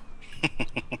 Heroes.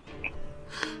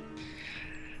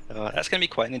 That's going to be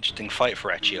quite an interesting fight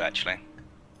for Echu, actually.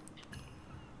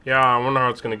 Yeah, I wonder how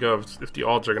it's going to go, if the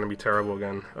odds are going to be terrible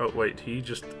again. Oh, wait, he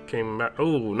just came back.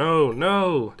 Oh, no,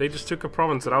 no! They just took a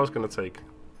province that I was going to take.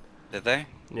 Did they?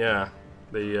 Yeah.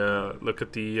 They, look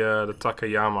at the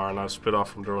Takayama are now split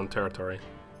off from their own territory.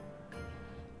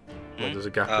 Like, there's a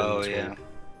gap in between. Yeah.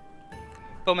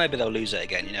 Well, maybe they'll lose it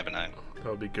again, you never know. That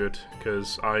would be good,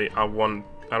 because I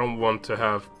don't want to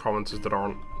have provinces that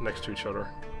aren't next to each other.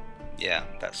 Yeah,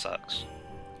 that sucks.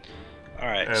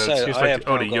 Alright, And so it seems I like have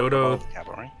the now got Yodo,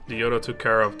 cavalry. the Yodo took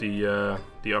care of the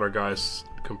other guys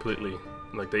completely.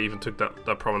 Like, they even took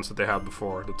that province that they had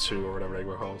before, the Tsu or whatever they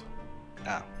were called.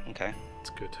 Ah, okay.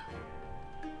 It's good.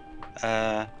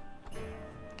 Can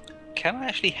I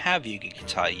actually have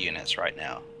Yugi-Kitai units right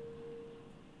now?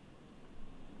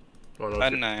 I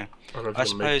don't know. I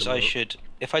suppose I should...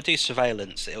 If I do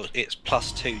surveillance, it's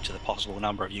 +2 to the possible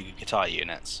number of Yugi-Kitai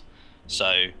units.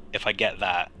 So, if I get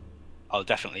that, I'll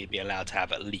definitely be allowed to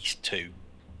have at least 2.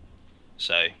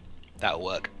 So, that'll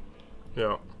work.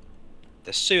 Yeah.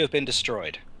 The Sioux have been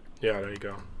destroyed. Yeah, there you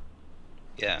go.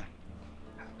 Yeah.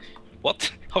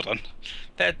 What? Hold on.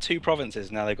 They had 2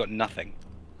 provinces, now they've got nothing.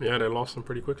 Yeah, they lost them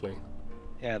pretty quickly.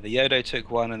 Yeah, the Yodo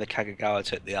took one and the Kagagawa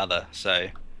took the other, so...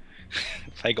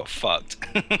 they got fucked.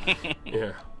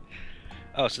 Yeah.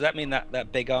 Oh, so that means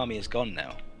that big army is gone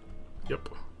now? Yep.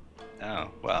 Oh,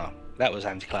 well, that was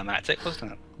anticlimactic,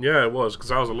 wasn't it? Yeah, it was,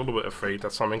 because I was a little bit afraid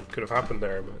that something could have happened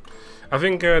there, but I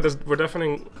think we're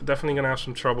definitely gonna have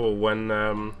some trouble when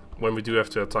we do have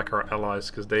to attack our allies,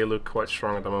 because they look quite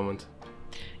strong at the moment.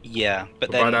 Yeah,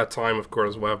 but by that time, of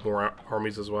course, we'll have more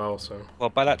armies as well. So. Well,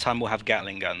 by that time we'll have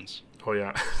Gatling guns. Oh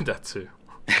yeah, that too.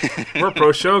 We're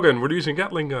pro Shogun. We're using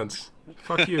Gatling guns.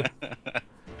 Fuck you.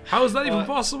 How is that even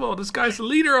possible? This guy's the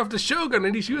leader of the Shogun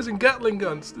and he's using Gatling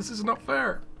guns. This is not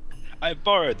fair. I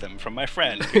borrowed them from my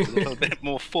friend who's a little bit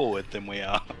more forward than we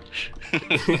are.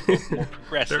 More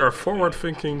progressive. They're a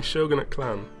forward-thinking Shogunate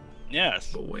clan.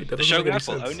 Yes. But wait, that the doesn't make any Shogunate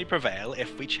will sense. only prevail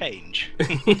if we change.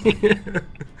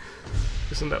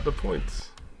 Isn't that the point?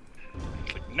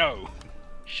 Like, no.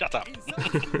 Shut up.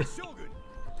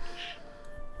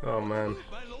 Oh man.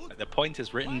 The point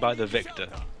is written by the victor.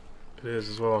 It is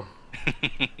as well.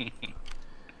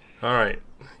 Alright,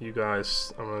 you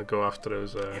guys, I'm gonna go after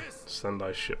those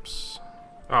Sendai ships.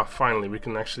 Ah, finally, we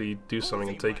can actually do something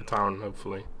and take a town,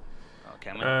 hopefully.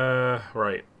 Okay,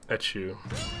 right, Echu.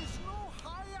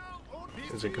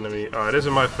 Is it gonna be... Oh, it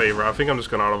isn't my favorite. I think I'm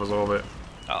just gonna auto-resolve it.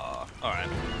 Oh, alright.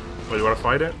 Well, you wanna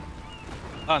fight it?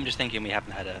 Oh, I'm just thinking we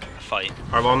haven't had a fight.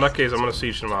 Alright, well in that case I'm gonna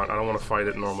siege them out. I don't wanna fight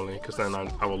it normally, because then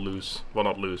I will lose. Well,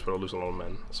 not lose, but I'll lose a lot of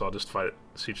men. So I'll just fight it,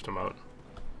 siege them out.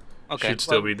 Okay. Should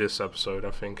still be this episode,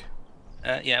 I think.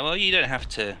 Yeah, well, you don't have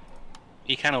to.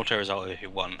 You can auto resolve if you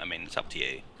want. I mean, it's up to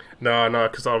you. No,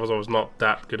 because I was not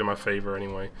that good in my favor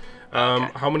anyway.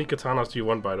 Okay. How many katanas do you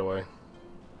want, by the way?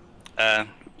 As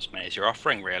many as you're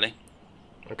offering, really.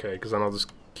 Okay, because then I'll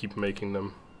just keep making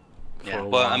them. Yeah.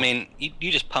 Well, I mean,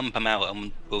 you just pump them out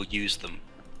and we'll use them.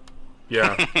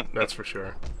 Yeah, that's for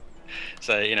sure.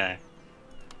 So you know.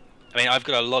 I mean, I've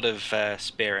got a lot of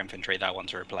spear infantry that I want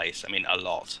to replace. I mean, a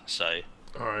lot. So.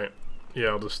 All right. Yeah,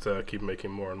 I'll just keep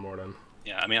making more and more then.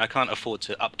 Yeah, I mean, I can't afford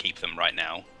to upkeep them right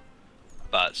now,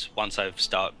 but once I've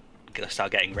start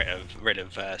getting rid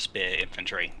of spear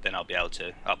infantry, then I'll be able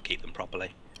to upkeep them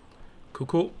properly.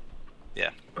 Cool.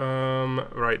 Yeah.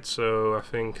 Right. So I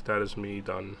think that is me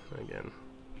done again.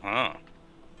 Oh.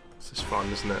 This is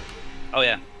fun, isn't it? Oh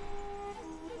yeah.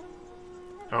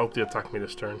 I hope they attack me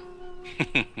this turn.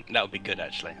 That would be good,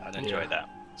 actually. I'd enjoy that.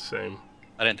 Same.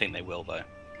 I don't think they will, though.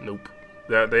 Nope.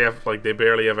 They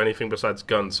barely have anything besides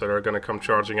guns, so they're gonna come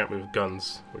charging at me with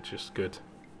guns, which is good.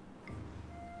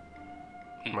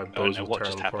 My bows will what tear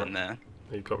just them apart. happened there?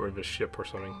 He got rid of his ship or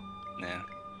something. Yeah.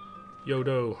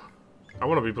 Yodo. I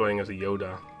want to be playing as a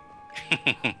Yoda.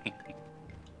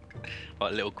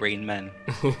 What, little green men?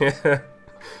 Yeah.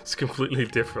 It's completely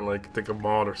different, like a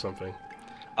mod or something.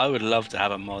 I would love to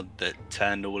have a mod that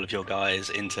turned all of your guys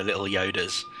into little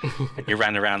Yodas. And you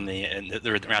ran around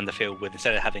the field with,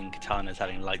 instead of having katanas,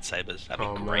 having lightsabers.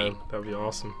 That'd be great. Man, that'd be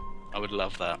awesome. I would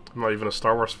love that. I'm not even a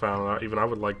Star Wars fan. Even I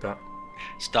would like that.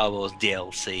 Star Wars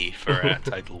DLC for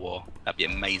Total War. That'd be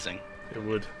amazing. It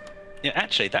would. Yeah,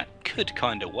 actually, that could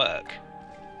kind of work.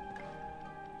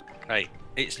 Right,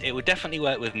 it would definitely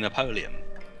work with Napoleon.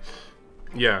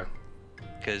 Yeah.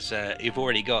 Because you've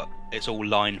already got, it's all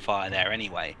line fire there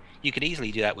anyway. You could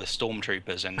easily do that with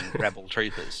stormtroopers and rebel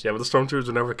troopers. Yeah, but the stormtroopers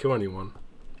would never kill anyone.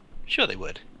 Sure they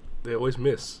would. They always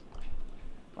miss.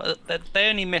 Well, they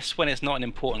only miss when it's not an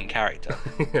important character.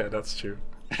 Yeah, that's true.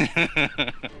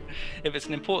 If it's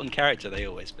an important character, they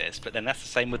always miss. But then that's the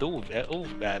same with all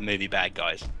movie bad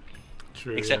guys.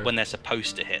 True. Except when they're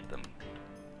supposed to hit them.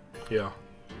 Yeah.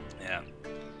 Yeah.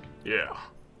 Yeah.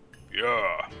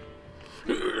 Yeah.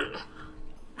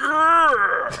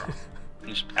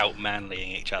 Just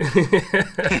out-manlying each other.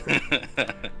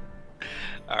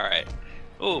 Alright.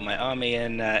 Oh, my army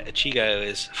in Ichigo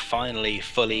is finally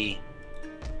fully,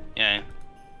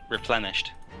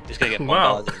 replenished. It's gonna get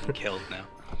bombarded and killed now.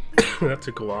 That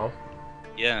took a while.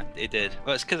 Yeah, it did.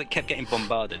 Well, it's because it kept getting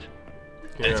bombarded.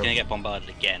 And it's gonna get bombarded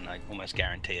again, I almost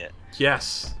guarantee it.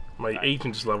 Yes! My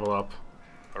agents level up.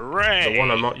 Hooray! The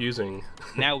one I'm not using.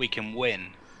 Now we can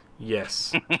win.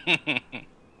 Yes.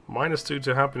 -2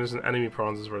 to happiness in enemy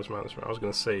provinces versus management. I was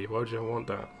going to say, why would you want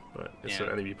that? But it's an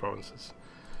enemy provinces.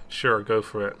 Sure, go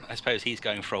for it. I suppose he's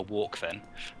going for a walk then.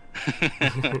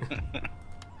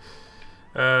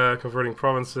 Converting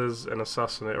provinces and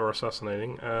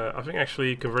assassinating. I think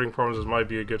actually converting provinces might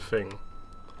be a good thing.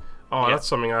 Oh, that's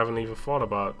something I haven't even thought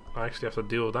about. I actually have to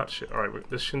deal with that shit. Alright,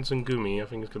 this Shinsengumi, I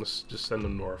think it's going to just send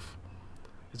them north.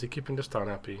 Is he keeping this town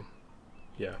happy?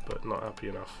 Yeah, but not happy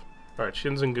enough. Alright,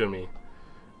 Shinsengumi.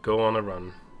 Go on a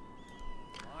run.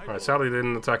 Alright, sadly they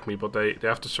didn't attack me, but they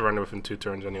have to surrender within 2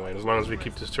 turns anyway. And as long as we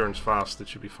keep these turns fast, it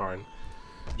should be fine.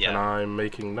 Yeah. And I'm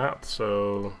making that,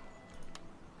 so...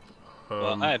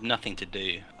 well, I have nothing to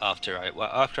do after I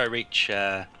reach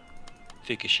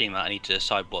Fukushima. I need to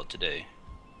decide what to do.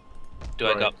 Do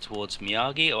I go up towards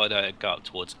Miyagi or do I go up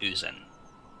towards Uzen?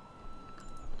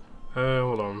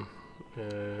 Hold on.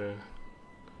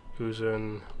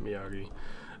 Uzen, Miyagi.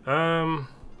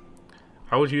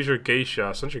 I would use your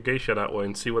geisha. Send your geisha that way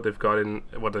and see what they've got in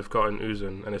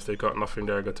Uzen, and if they've got nothing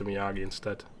there, go to Miyagi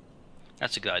instead.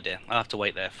 That's a good idea. I'll have to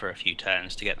wait there for a few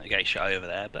turns to get the geisha over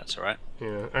there, but that's alright.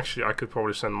 Yeah, actually, I could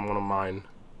probably send one of mine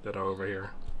that are over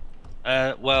here.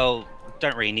 Well,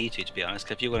 don't really need to be honest.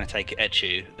 'Cause if you're going to take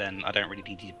Echu, then I don't really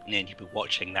need to be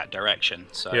watching that direction.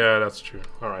 So. Yeah, that's true.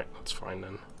 All right, that's fine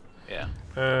then. Yeah.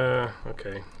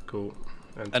 Okay, cool.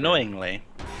 Annoyingly,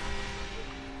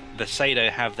 the Sado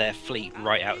have their fleet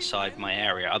right outside my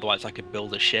area. Otherwise, I could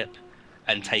build a ship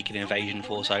and take an invasion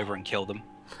force over and kill them.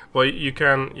 Well, you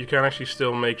can actually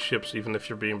still make ships even if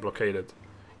you're being blockaded.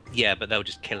 Yeah, but they'll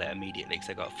just kill it immediately because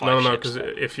they've got 5 ships. No, because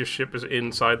if your ship is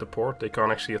inside the port, they can't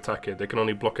actually attack it. They can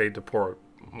only blockade the port.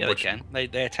 Yeah, they can.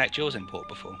 They attacked yours in port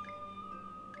before.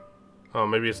 Oh,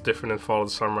 maybe it's different in Fall of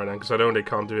the Samurai then, because I know they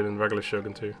can't do it in regular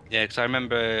Shogun too. Yeah, because I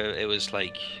remember it was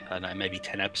like, I don't know, maybe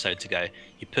 10 episodes ago,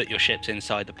 you put your ships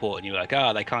inside the port and you were like,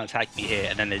 oh, they can't attack me here,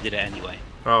 and then they did it anyway.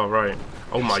 Oh, right.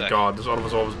 Oh my god, this one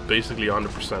was always basically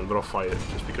 100%, but I'll fight it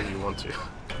just because you want to.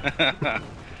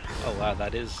 Oh wow,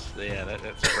 that is, yeah,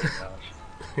 that's pretty harsh.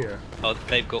 Yeah. Oh,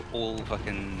 they've got all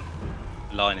fucking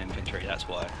line infantry, that's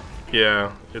why.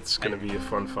 Yeah, it's gonna be a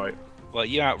fun fight. Well,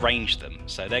 you outrange them,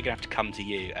 so they're gonna have to come to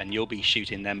you, and you'll be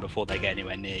shooting them before they get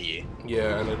anywhere near you.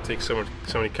 Yeah, and it takes so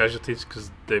many casualties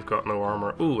because they've got no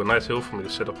armor. Ooh, a nice hill for me to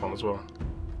sit up on as well.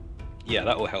 Yeah,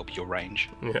 that will help your range.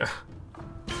 Yeah.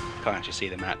 Can't actually see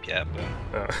the map yet,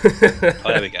 but... Oh,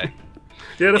 there we go.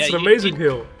 Yeah, that's an amazing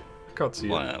hill. I can't see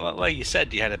it. Well, you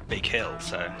said you had a big hill,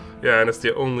 so... Yeah, and it's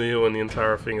the only hill in the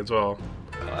entire thing as well.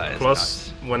 Oh,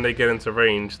 Plus, nice. when they get into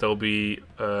range, they'll be,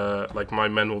 like, my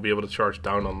men will be able to charge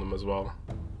down on them as well.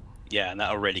 Yeah, and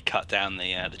that'll really cut down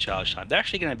the charge time. They're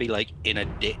actually going to be, like, in a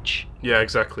ditch. Yeah,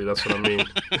 exactly, that's what I mean.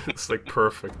 It's, like,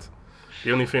 perfect.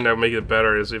 The only thing that would make it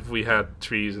better is if we had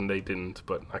trees and they didn't,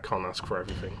 but I can't ask for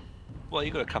everything. Well,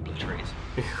 you got a couple of trees.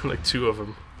 Like 2 of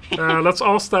them. Let's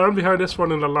all stand behind this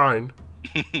one in a line.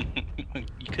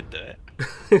 You could do it.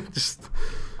 Just,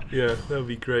 yeah, that would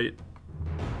be great.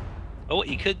 Or what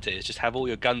you could do is just have all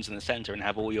your guns in the center and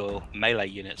have all your melee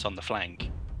units on the flank.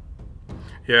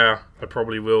 Yeah, I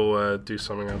probably will do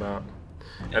something like that.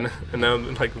 And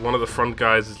then like one of the front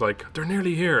guys is like, they're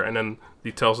nearly here, and then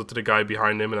he tells it to the guy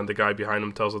behind him, and then the guy behind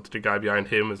him tells it to the guy behind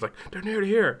him. It's like, they're nearly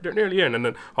here, and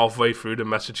then halfway through the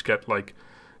message gets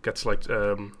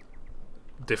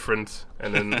different,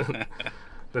 and then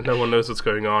then no one knows what's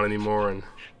going on anymore. And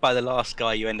by the last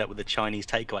guy, you end up with a Chinese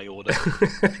takeaway order.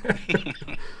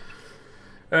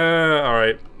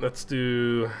 Alright, let's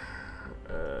do...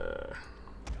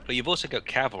 But you've also got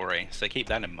cavalry, so keep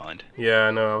that in mind.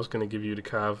 Yeah, no, I was going to give you the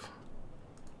cav.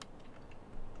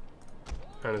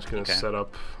 I'm just going to set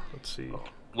up, let's see.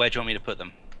 Where do you want me to put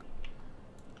them?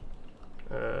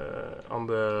 On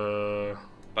the...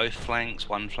 Both flanks,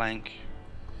 one flank?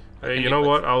 Hey, you know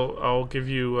what, I'll give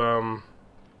you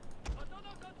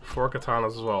 4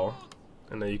 katanas as well.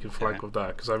 And then you can flank with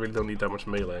that, because I really don't need that much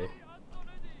melee.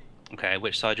 Okay,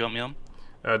 which side do you want me on?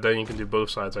 Then you can do both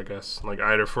sides, I guess. Like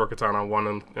either 4 katana on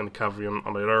one and cavalry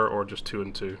on the other, or just 2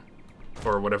 and 2.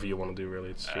 Or whatever you want to do, really.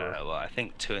 It's well, I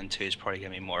think 2 and 2 is probably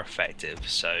going to be more effective,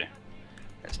 so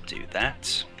let's do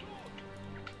that.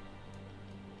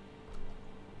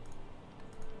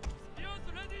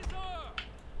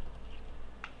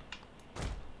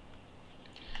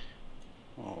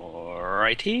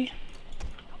 Alrighty.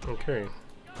 Okay.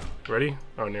 Ready?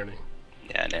 Oh, nearly.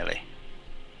 Yeah, nearly.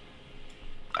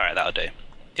 Alright, that'll do.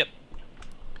 Yep.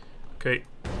 Okay.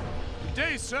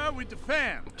 Today, sir, we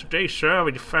defend. Today, sir,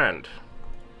 we defend.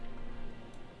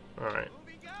 Alright.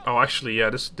 Oh, actually, yeah,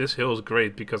 this hill is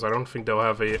great because I don't think they'll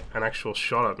have an actual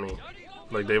shot at me.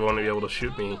 Like, they won't be able to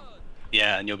shoot me.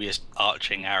 Yeah, and you'll be just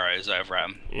arching arrows over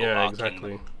them. Yeah,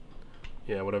 exactly.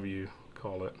 Yeah, whatever you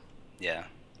call it. Yeah.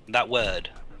 That word.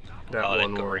 That one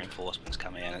they've got word. reinforcements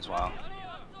coming in as well.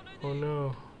 Oh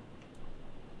no.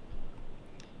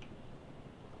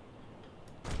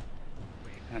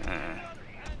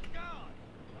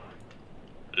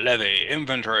 Levy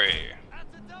infantry.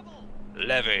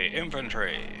 Levy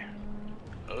infantry.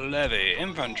 Levy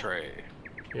infantry.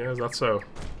 Yeah, is that so?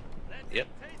 Yep,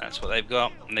 that's what they've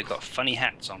got. And they've got funny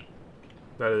hats on.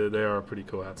 They are pretty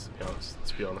cool hats, to be honest.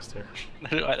 Let's be honest here.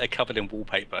 They look like they're covered in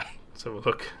wallpaper. Let's have a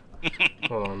look.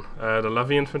 Hold on. The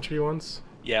Levy infantry ones?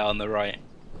 Yeah, on the right.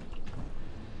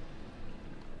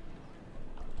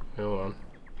 Hold on.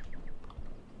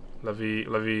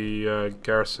 Levy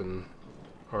garrison,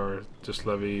 or just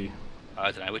Levy.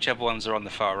 I don't know. Whichever ones are on the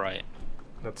far right.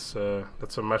 That's a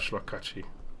Matchlock-Kachi.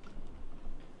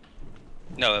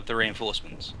 No, of the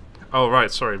reinforcements. Oh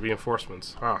right, sorry,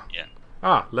 reinforcements. Ah. Yeah.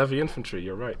 Ah, Levy infantry.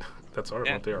 You're right. That's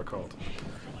Yeah. what they are called.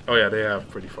 Oh yeah, they have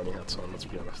pretty funny hats on. Let's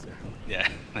be honest here. Yeah,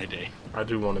 they do. I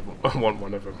do want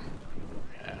one of them.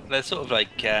 Yeah. They're sort of like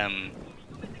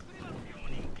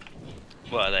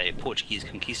what are they? Portuguese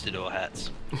conquistador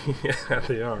hats. Yeah,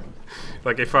 they are.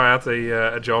 Like if I had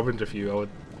a job interview, I would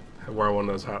wear one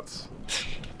of those hats.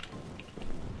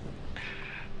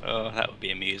 Oh, that would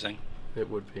be amusing. It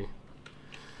would be.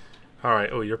 All right.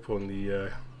 Oh, you're pulling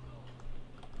the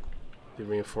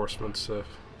reinforcements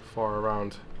far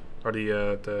around, or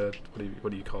the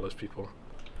what do you call those people?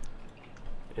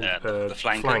 The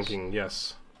flankers. Flanking,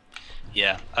 yes.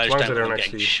 Yeah, I As just long as don't they want don't them getting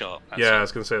actually. shot. That's Yeah, I all.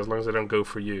 was gonna say as long as they don't go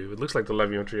for you. It looks like the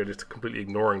Levy infantry are just completely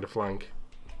ignoring the flank.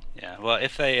 Yeah, well,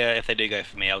 if they do go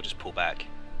for me, I'll just pull back.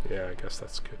 Yeah, I guess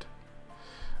that's good.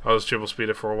 I'll just triple speed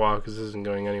it for a while because this isn't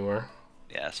going anywhere.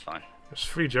 Yeah, that's fine. There's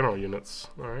 3 general units.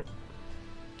 All right.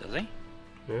 Does he?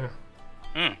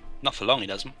 Yeah. Not for long, he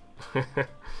doesn't.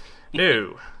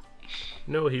 No.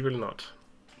 No, he will not.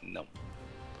 No.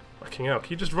 Fucking hell,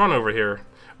 can you just run over here?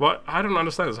 What I don't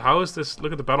understand is how is this,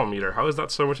 look at the battle meter, how is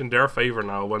that so much in their favor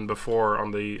now when before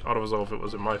on the auto-resolve it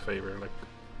was in my favor? Like,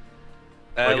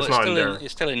 Like, it's not in still there.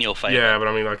 it's still in your favour. Yeah, but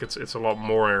I mean, like, it's a lot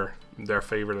more in their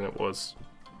favour than it was.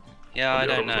 Yeah, I when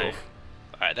the don't other know. was off.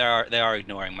 Alright, they are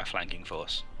ignoring my flanking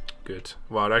force. Good.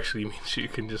 Well, it actually means you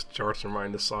can just charge them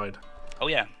around the side. Oh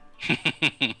yeah.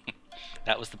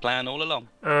 That was the plan all along.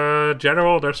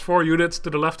 General, there's 4 units to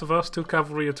the left of us, 2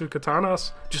 cavalry and 2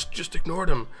 katanas. Just ignore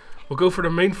them. We'll go for the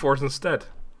main force instead.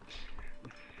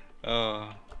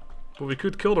 But we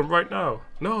could kill them right now.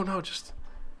 No, just...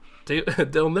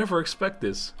 They'll never expect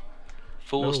this.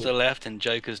 Fools to the left and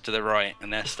jokers to the right,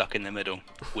 and they're stuck in the middle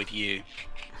with you.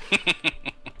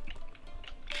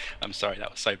 I'm sorry,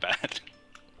 that was so bad.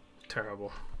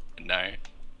 Terrible. No.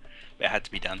 It had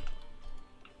to be done.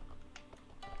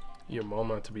 Your mom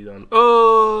had to be done.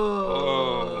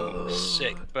 Oh,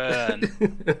 sick burn.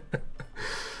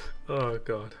 Oh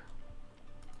god.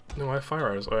 No, I have fire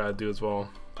arrows. Oh yeah, I do as well.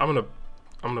 I'm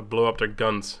gonna blow up their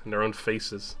guns in their own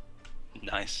faces.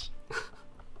 Nice.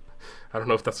 I don't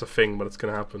know if that's a thing, but it's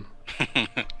gonna happen.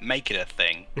 Make it a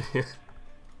thing. If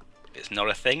it's not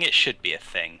a thing, it should be a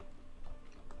thing.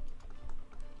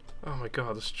 Oh my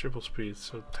god, this triple speed is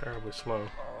so terribly slow.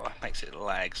 Oh, it makes it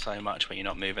lag so much when you're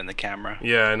not moving the camera.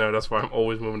 Yeah, I know, that's why I'm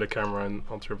always moving the camera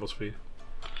on triple speed.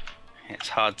 It's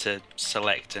hard to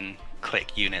select and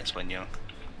click units when you're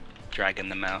dragging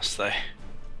the mouse though.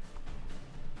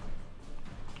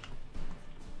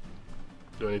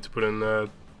 Do I need to put in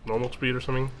normal speed or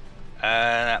something?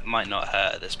 That might not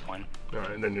hurt at this point.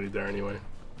 Alright, they're nearly there anyway.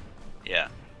 Yeah.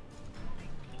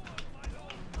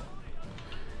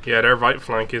 Yeah, their right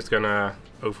flank is gonna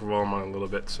overwhelm on a little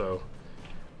bit, so...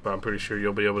 But I'm pretty sure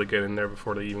you'll be able to get in there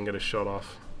before they even get a shot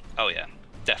off. Oh yeah,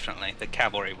 definitely. The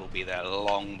cavalry will be there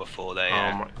long before they...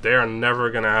 They are never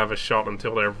gonna have a shot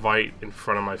until they're right in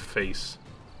front of my face.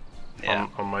 Yeah.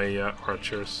 On my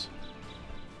archers.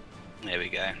 There we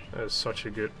go. That is such a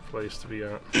good place to be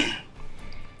at.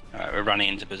 Alright, we're running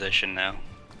into position now.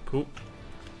 Cool.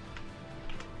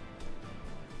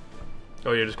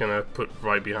 Oh, you're just gonna put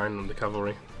right behind them the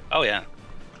cavalry. Oh yeah.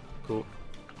 Cool.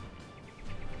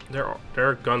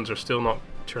 Their guns are still not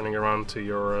turning around to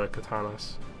your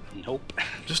katanas. Nope.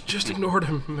 Just ignore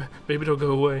them. Maybe they'll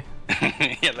go away.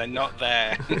 Yeah, they're not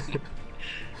there.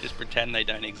 Just pretend they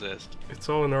don't exist. It's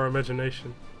all in our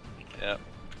imagination. Yep.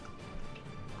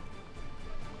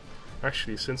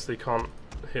 Actually, since they can't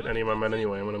hit any of my men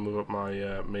anyway, I'm gonna move up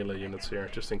my melee units here,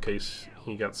 just in case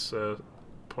he gets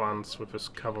plans with his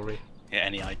cavalry. Yeah,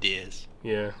 any ideas?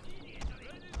 Yeah.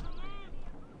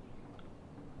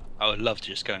 I would love to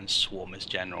just go and swarm his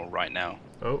general right now.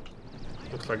 Oh,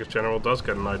 looks like his general does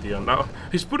get an idea now.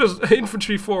 He's put his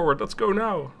infantry forward. Let's go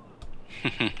now.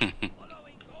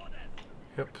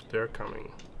 Yep, they're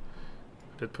coming.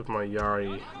 I did put my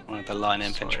Yari. One of the line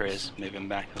infantry is moving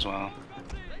back as well.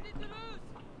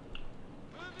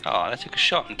 Oh, they took a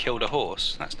shot and killed a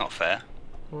horse. That's not fair.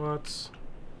 What?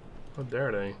 How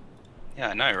dare they? Yeah,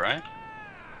 I know, right?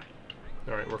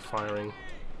 Alright, we're firing.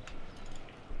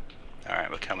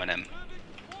 Alright, we're coming in.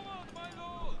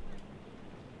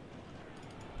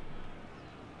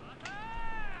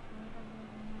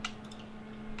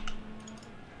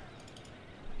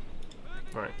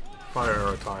 Alright, fire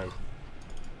arrow time.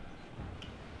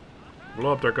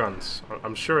 Blow up their guns.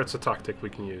 I'm sure it's a tactic we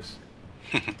can use.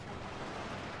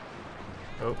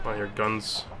 Oh, I hear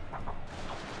guns.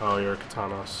 Oh, your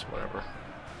katanas, whatever.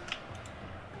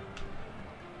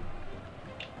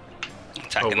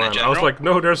 Attacking oh man, I was like,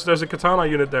 no, there's a katana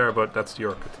unit there, but that's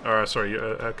your, sorry,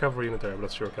 a cavalry unit there, but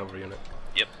that's your cavalry unit.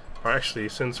 Yep. Or actually,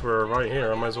 since we're right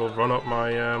here, I might as well run up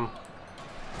my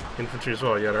infantry as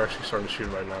well. Yeah, they're actually starting to shoot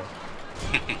right now.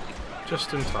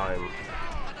 Just in time.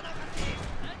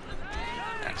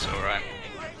 That's alright.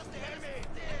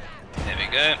 There we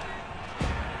go.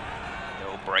 They're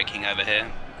all breaking over here.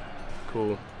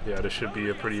 Cool. Yeah, this should be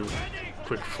a pretty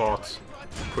quick fought,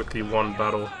 quickly won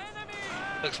battle.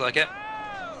 Looks like it.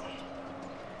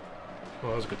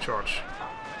 Well, that was a good charge.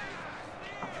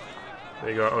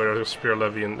 There you go. Oh, there's a spear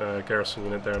levy and garrison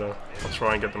unit there, though. I'll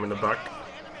try and get them in the back.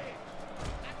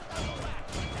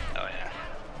 Oh yeah.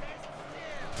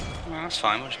 Well, that's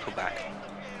fine. We'll just pull back.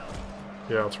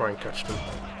 Yeah, I'll try and catch them.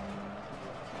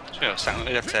 Sure.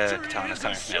 We got katanas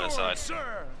coming from the other side.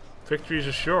 Victories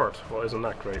are short. Well, isn't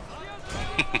that great?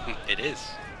 It is.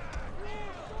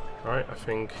 Alright, I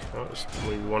think there's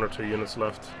maybe 1 or 2 units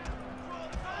left.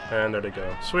 And there they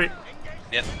go. Sweet!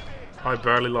 Yep. I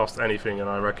barely lost anything, and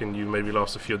I reckon you maybe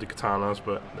lost a few of the katanas,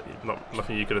 but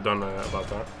nothing you could have done about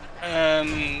that.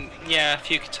 Yeah, a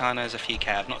few katanas, a few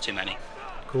cav, not too many.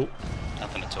 Cool.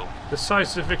 Nothing at all.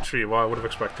 Decisive victory. Well, I would have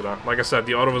expected that. Like I said,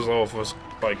 the auto resolve was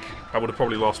like, I would have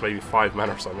probably lost maybe 5 men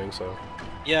or something, so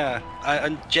Yeah,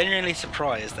 I'm genuinely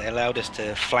surprised they allowed us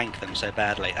to flank them so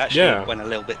badly. Actually, Yeah. went a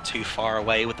little bit too far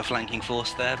away with the flanking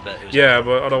force there, but it was Yeah,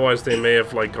 but otherwise they may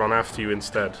have like gone after you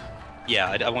instead. yeah,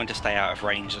 I wanted to stay out of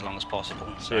range as long as possible.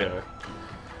 So Yeah.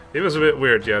 It was a bit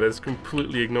weird, yeah, they just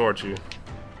completely ignored you.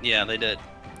 yeah, they did.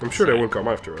 I'm sure they won't come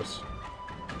after us.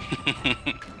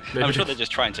 I'm sure they're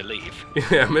just trying to leave.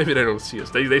 Yeah, maybe they don't see us.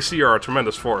 They see our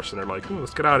tremendous force and they're like, ooh,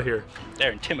 let's get out of here.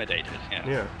 They're intimidated. Yeah.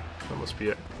 Yeah, that must be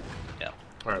it. Yeah.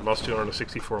 Alright, lost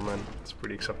 264 men. It's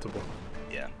pretty acceptable.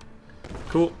 Yeah.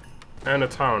 Cool. And a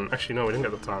town. Actually, no, we didn't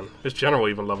get the town. This general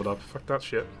even leveled up. Fuck that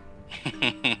shit.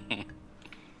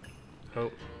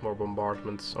 Oh, more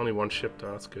bombardments. Only one ship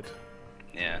though, that's good.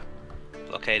 Yeah.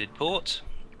 Blockaded port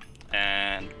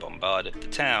and bombarded the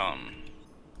town,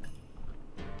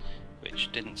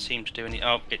 which didn't seem to do any.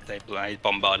 Oh, they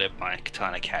bombarded my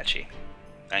Katanakachi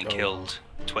and killed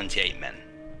 28 men.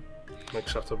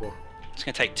 Unacceptable. It's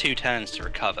going to take 2 turns to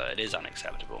recover. It is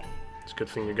unacceptable. It's a good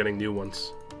thing you're getting new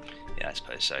ones. Yeah, I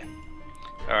suppose so.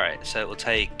 Alright, so it will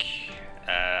take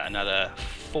another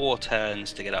 4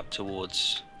 turns to get up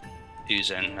towards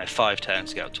Uzun. No, 5 turns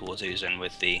to get up towards Uzun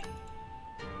with the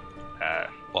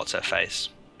what's her face?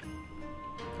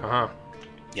 Aha.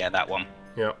 Yeah, that one.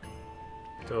 Yep.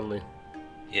 Totally.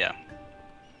 Yeah.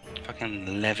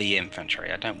 Fucking levy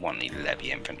infantry. I don't want any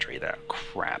levy infantry. They're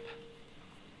crap.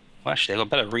 Well, actually, they've got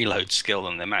better reload skill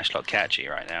than the matchlock catchy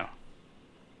right now.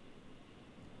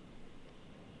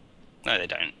 No, they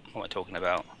don't. What am I talking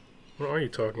about? What are you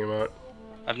talking about?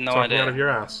 I have no Talking idea. out of your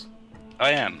ass.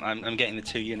 I am. I'm getting the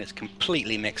 2 units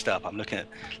completely mixed up. I'm looking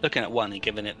at one and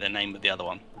giving it the name of the other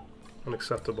one.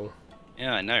 Unacceptable.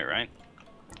 Yeah, I know, right?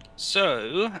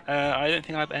 So, I don't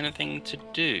think I have anything to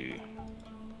do.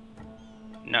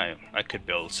 No, I could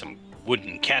build some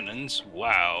wooden cannons.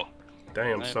 Wow.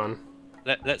 Damn, No. son.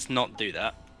 Let's not do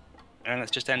that. And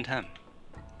let's just end turn.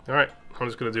 Alright, I'm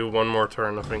just gonna do one more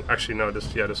turn, I think. Actually, no,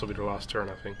 this will be the last turn,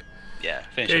 I think. Yeah,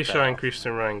 finish it Geisha there. increased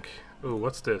in rank. Ooh,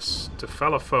 what's this? To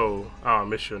fell a foe. Ah,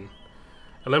 mission.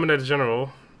 Eliminate a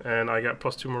general, and I get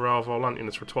 +2 morale of all land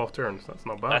units for 12 turns. That's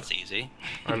not bad. That's easy.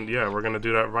 And yeah, we're gonna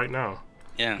do that right now.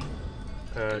 Yeah.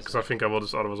 Because I think I will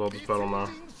just otherwise I'll just battle now.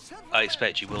 I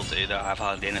expect you will do. They'll have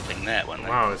hardly anything there, won't they?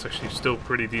 Wow, it's actually still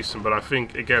pretty decent, but I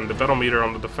think, again, the battle meter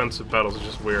on the defensive battles is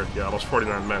just weird. Yeah, I lost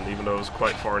 49 men, even though it was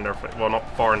quite far in their favor. Well,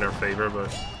 not far in their favor,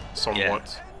 but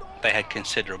somewhat. They had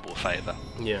considerable favour.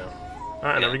 Yeah.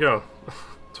 Alright, there we go.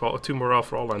 2 morale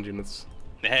for all land units.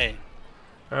 Hey.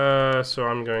 So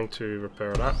I'm going to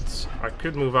repair that. I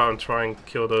could move out and try and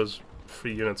kill those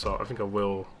 3 units out. I think I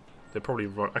will. They probably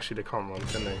run. Actually, they can't run,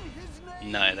 can they?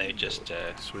 No, they just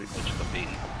Sweet. they just got beaten.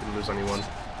 Didn't lose anyone.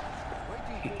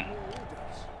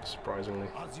 Surprisingly.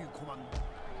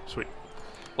 Sweet.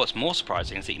 What's more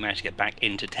surprising is that you managed to get back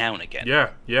into town again.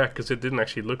 Yeah, because it didn't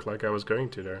actually look like I was going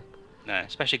to there. No,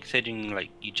 especially considering like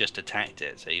you just attacked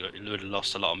it, so you would have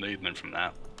lost a lot of movement from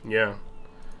that. Yeah.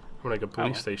 I'm like a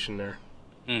police well. station there.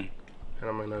 Hmm. And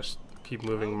I'm gonna keep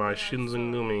moving my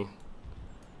Shinzangumi.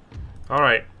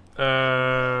 Alright.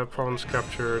 Province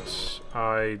captured.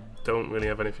 I don't really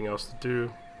have anything else to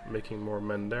do. Making more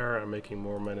men there. I'm making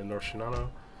more men in North Shinano.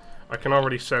 I can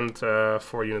already send 4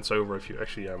 units over if you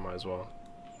actually, yeah, might as well.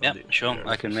 Yeah, sure. Yeah,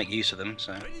 I can make use of them.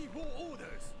 So.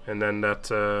 And then that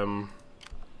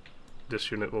this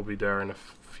unit will be there in a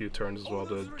few turns as well.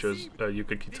 The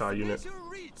Yukikita unit.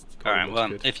 All right. Looks Well,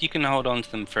 good. if you can hold on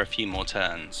to them for a few more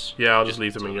turns. Yeah, I'll just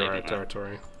leave them in leave your them there.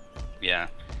 territory. Yeah,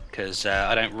 because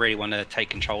I don't really want to take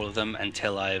control of them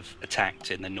until I've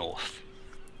attacked in the north.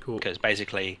 Cool. Because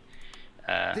basically,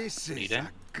 This what are you is doing?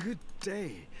 a good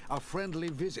day, a friendly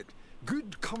visit,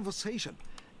 good conversation,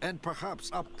 and perhaps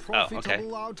a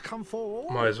profitable outcome for all.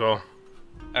 Might as well.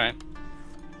 All right.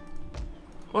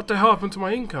 What the hell happened to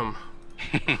my income?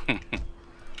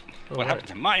 What happened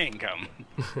to my income?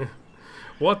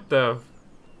 What the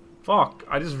fuck?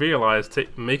 I just realized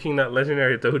making that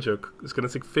legendary dojo is gonna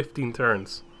take 15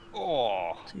 turns.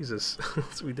 Oh, Jesus,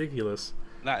 it's ridiculous.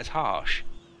 that is harsh,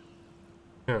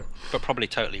 Yeah. but probably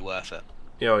totally worth it.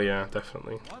 Oh yeah,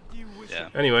 definitely. Yeah.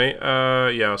 Anyway,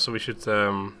 yeah. So we should.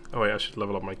 Oh wait, I should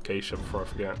level up my geisha before I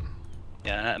forget.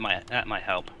 Yeah, that might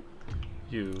help.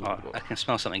 You. Oh, I can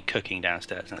smell something cooking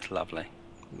downstairs, and it's lovely.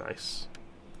 Nice.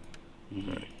 Mm.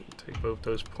 Right, take both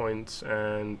those points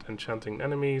and enchanting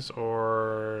enemies,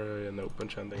 or nope,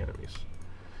 enchanting enemies.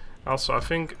 Also, I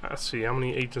think, let's see, how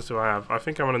many agents do I have? I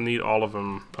think I'm gonna need all of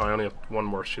them. Oh, I only have 1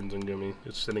 more Shinzangumi.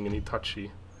 It's sitting in Itachi.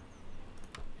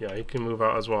 Yeah, he can move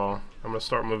out as well. I'm gonna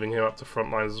start moving him up to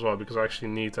front lines as well, because I actually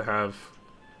need to have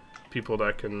people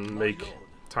that can make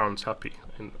towns happy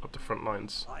up the front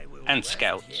lines. And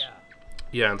scouts.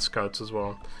 Yeah, and scouts as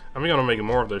well. I'm gonna make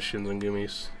more of those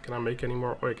Shinzengumis. Can I make any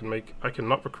more? Oh, I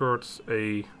cannot recruit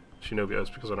a Shinobi Oats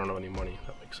because I don't have any money.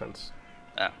 That makes sense.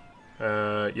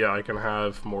 Oh. Yeah, I can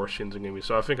have more Shinzengumis,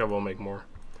 so I think I will make more.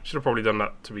 Should have probably done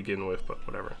that to begin with, but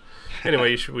whatever.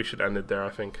 Anyway, we should end it there, I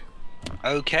think.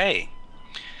 Okay.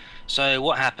 So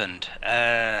what happened?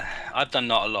 I've done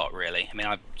not a lot really. I mean,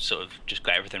 I've sort of just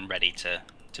got everything ready to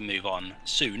move on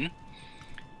soon.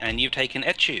 And you've taken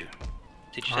Etchu.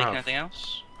 Did you take anything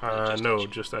else? No,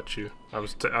 just Etchu.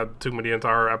 It took me the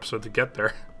entire episode to get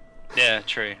there. Yeah,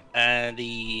 true.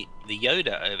 The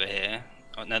Yoda over here,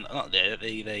 oh, no, not the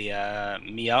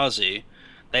Miyazu,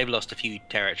 they've lost a few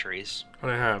territories. Oh,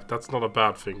 they have. That's not a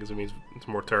bad thing, because it means it's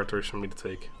more territories for me to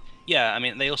take. Yeah, I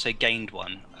mean, they also gained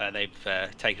one. They've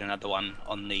taken another one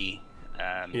on the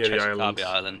Chosakabe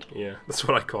Island. Yeah, that's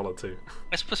what I call it too.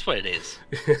 That's what it is.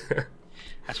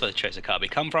 That's where the Chosakabe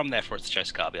come from, therefore it's the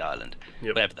Chosakabe Island.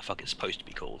 Yep. Whatever the fuck it's supposed to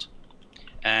be called.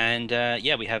 And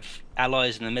yeah, we have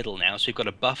allies in the middle now, so we've got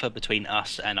a buffer between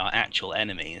us and our actual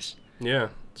enemies. Yeah,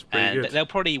 it's pretty good. They'll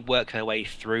probably work their way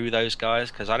through those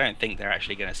guys, because I don't think they're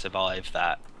actually going to survive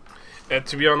that.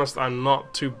 To be honest, I'm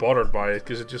not too bothered by it,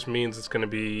 because it just means it's going to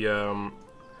be...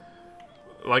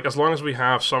 like, as long as we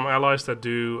have some allies that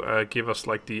do give us,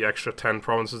 like, the extra 10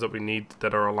 provinces that we need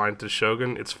that are aligned to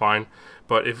Shogun, it's fine.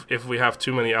 But if we have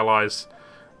too many allies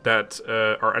that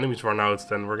our enemies run out,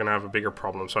 then we're going to have a bigger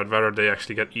problem. So I'd rather they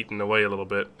actually get eaten away a little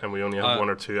bit, and we only have 1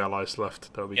 or 2 allies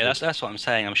left. That would be good. That's what I'm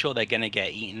saying. I'm sure they're going to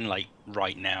get eaten, like,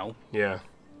 right now. Yeah.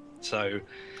 So,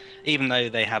 even though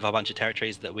they have a bunch of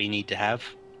territories that we need to have,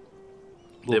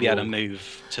 we'll be able to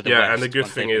move to the west. Yeah, and the good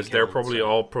thing is they're probably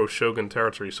all pro-Shogun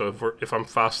territory, so if I'm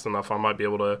fast enough, I might be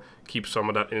able to keep some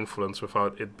of that influence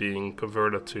without it being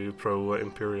converted to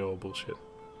pro-Imperial bullshit.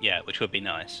 Yeah, which would be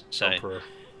nice. So Emperor.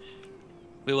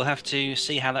 We will have to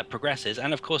see how that progresses.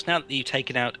 And of course, now that you've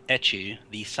taken out Etchu,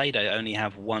 the Sado only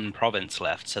have 1 province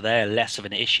left, so they're less of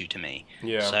an issue to me.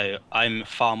 Yeah. So I'm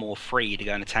far more free to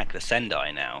go and attack the Sendai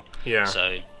now. Yeah.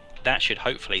 So that should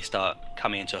hopefully start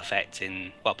coming into effect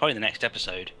in, well, probably the next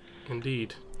episode.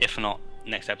 Indeed. If not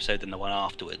next episode, then the one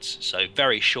afterwards. So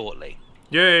very shortly.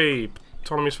 Yay!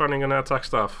 Ptolemy's finding an attack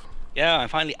stuff. Yeah, I'm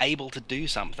finally able to do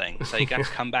something. So you got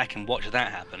to come back and watch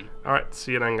that happen. Alright,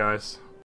 see you then, guys.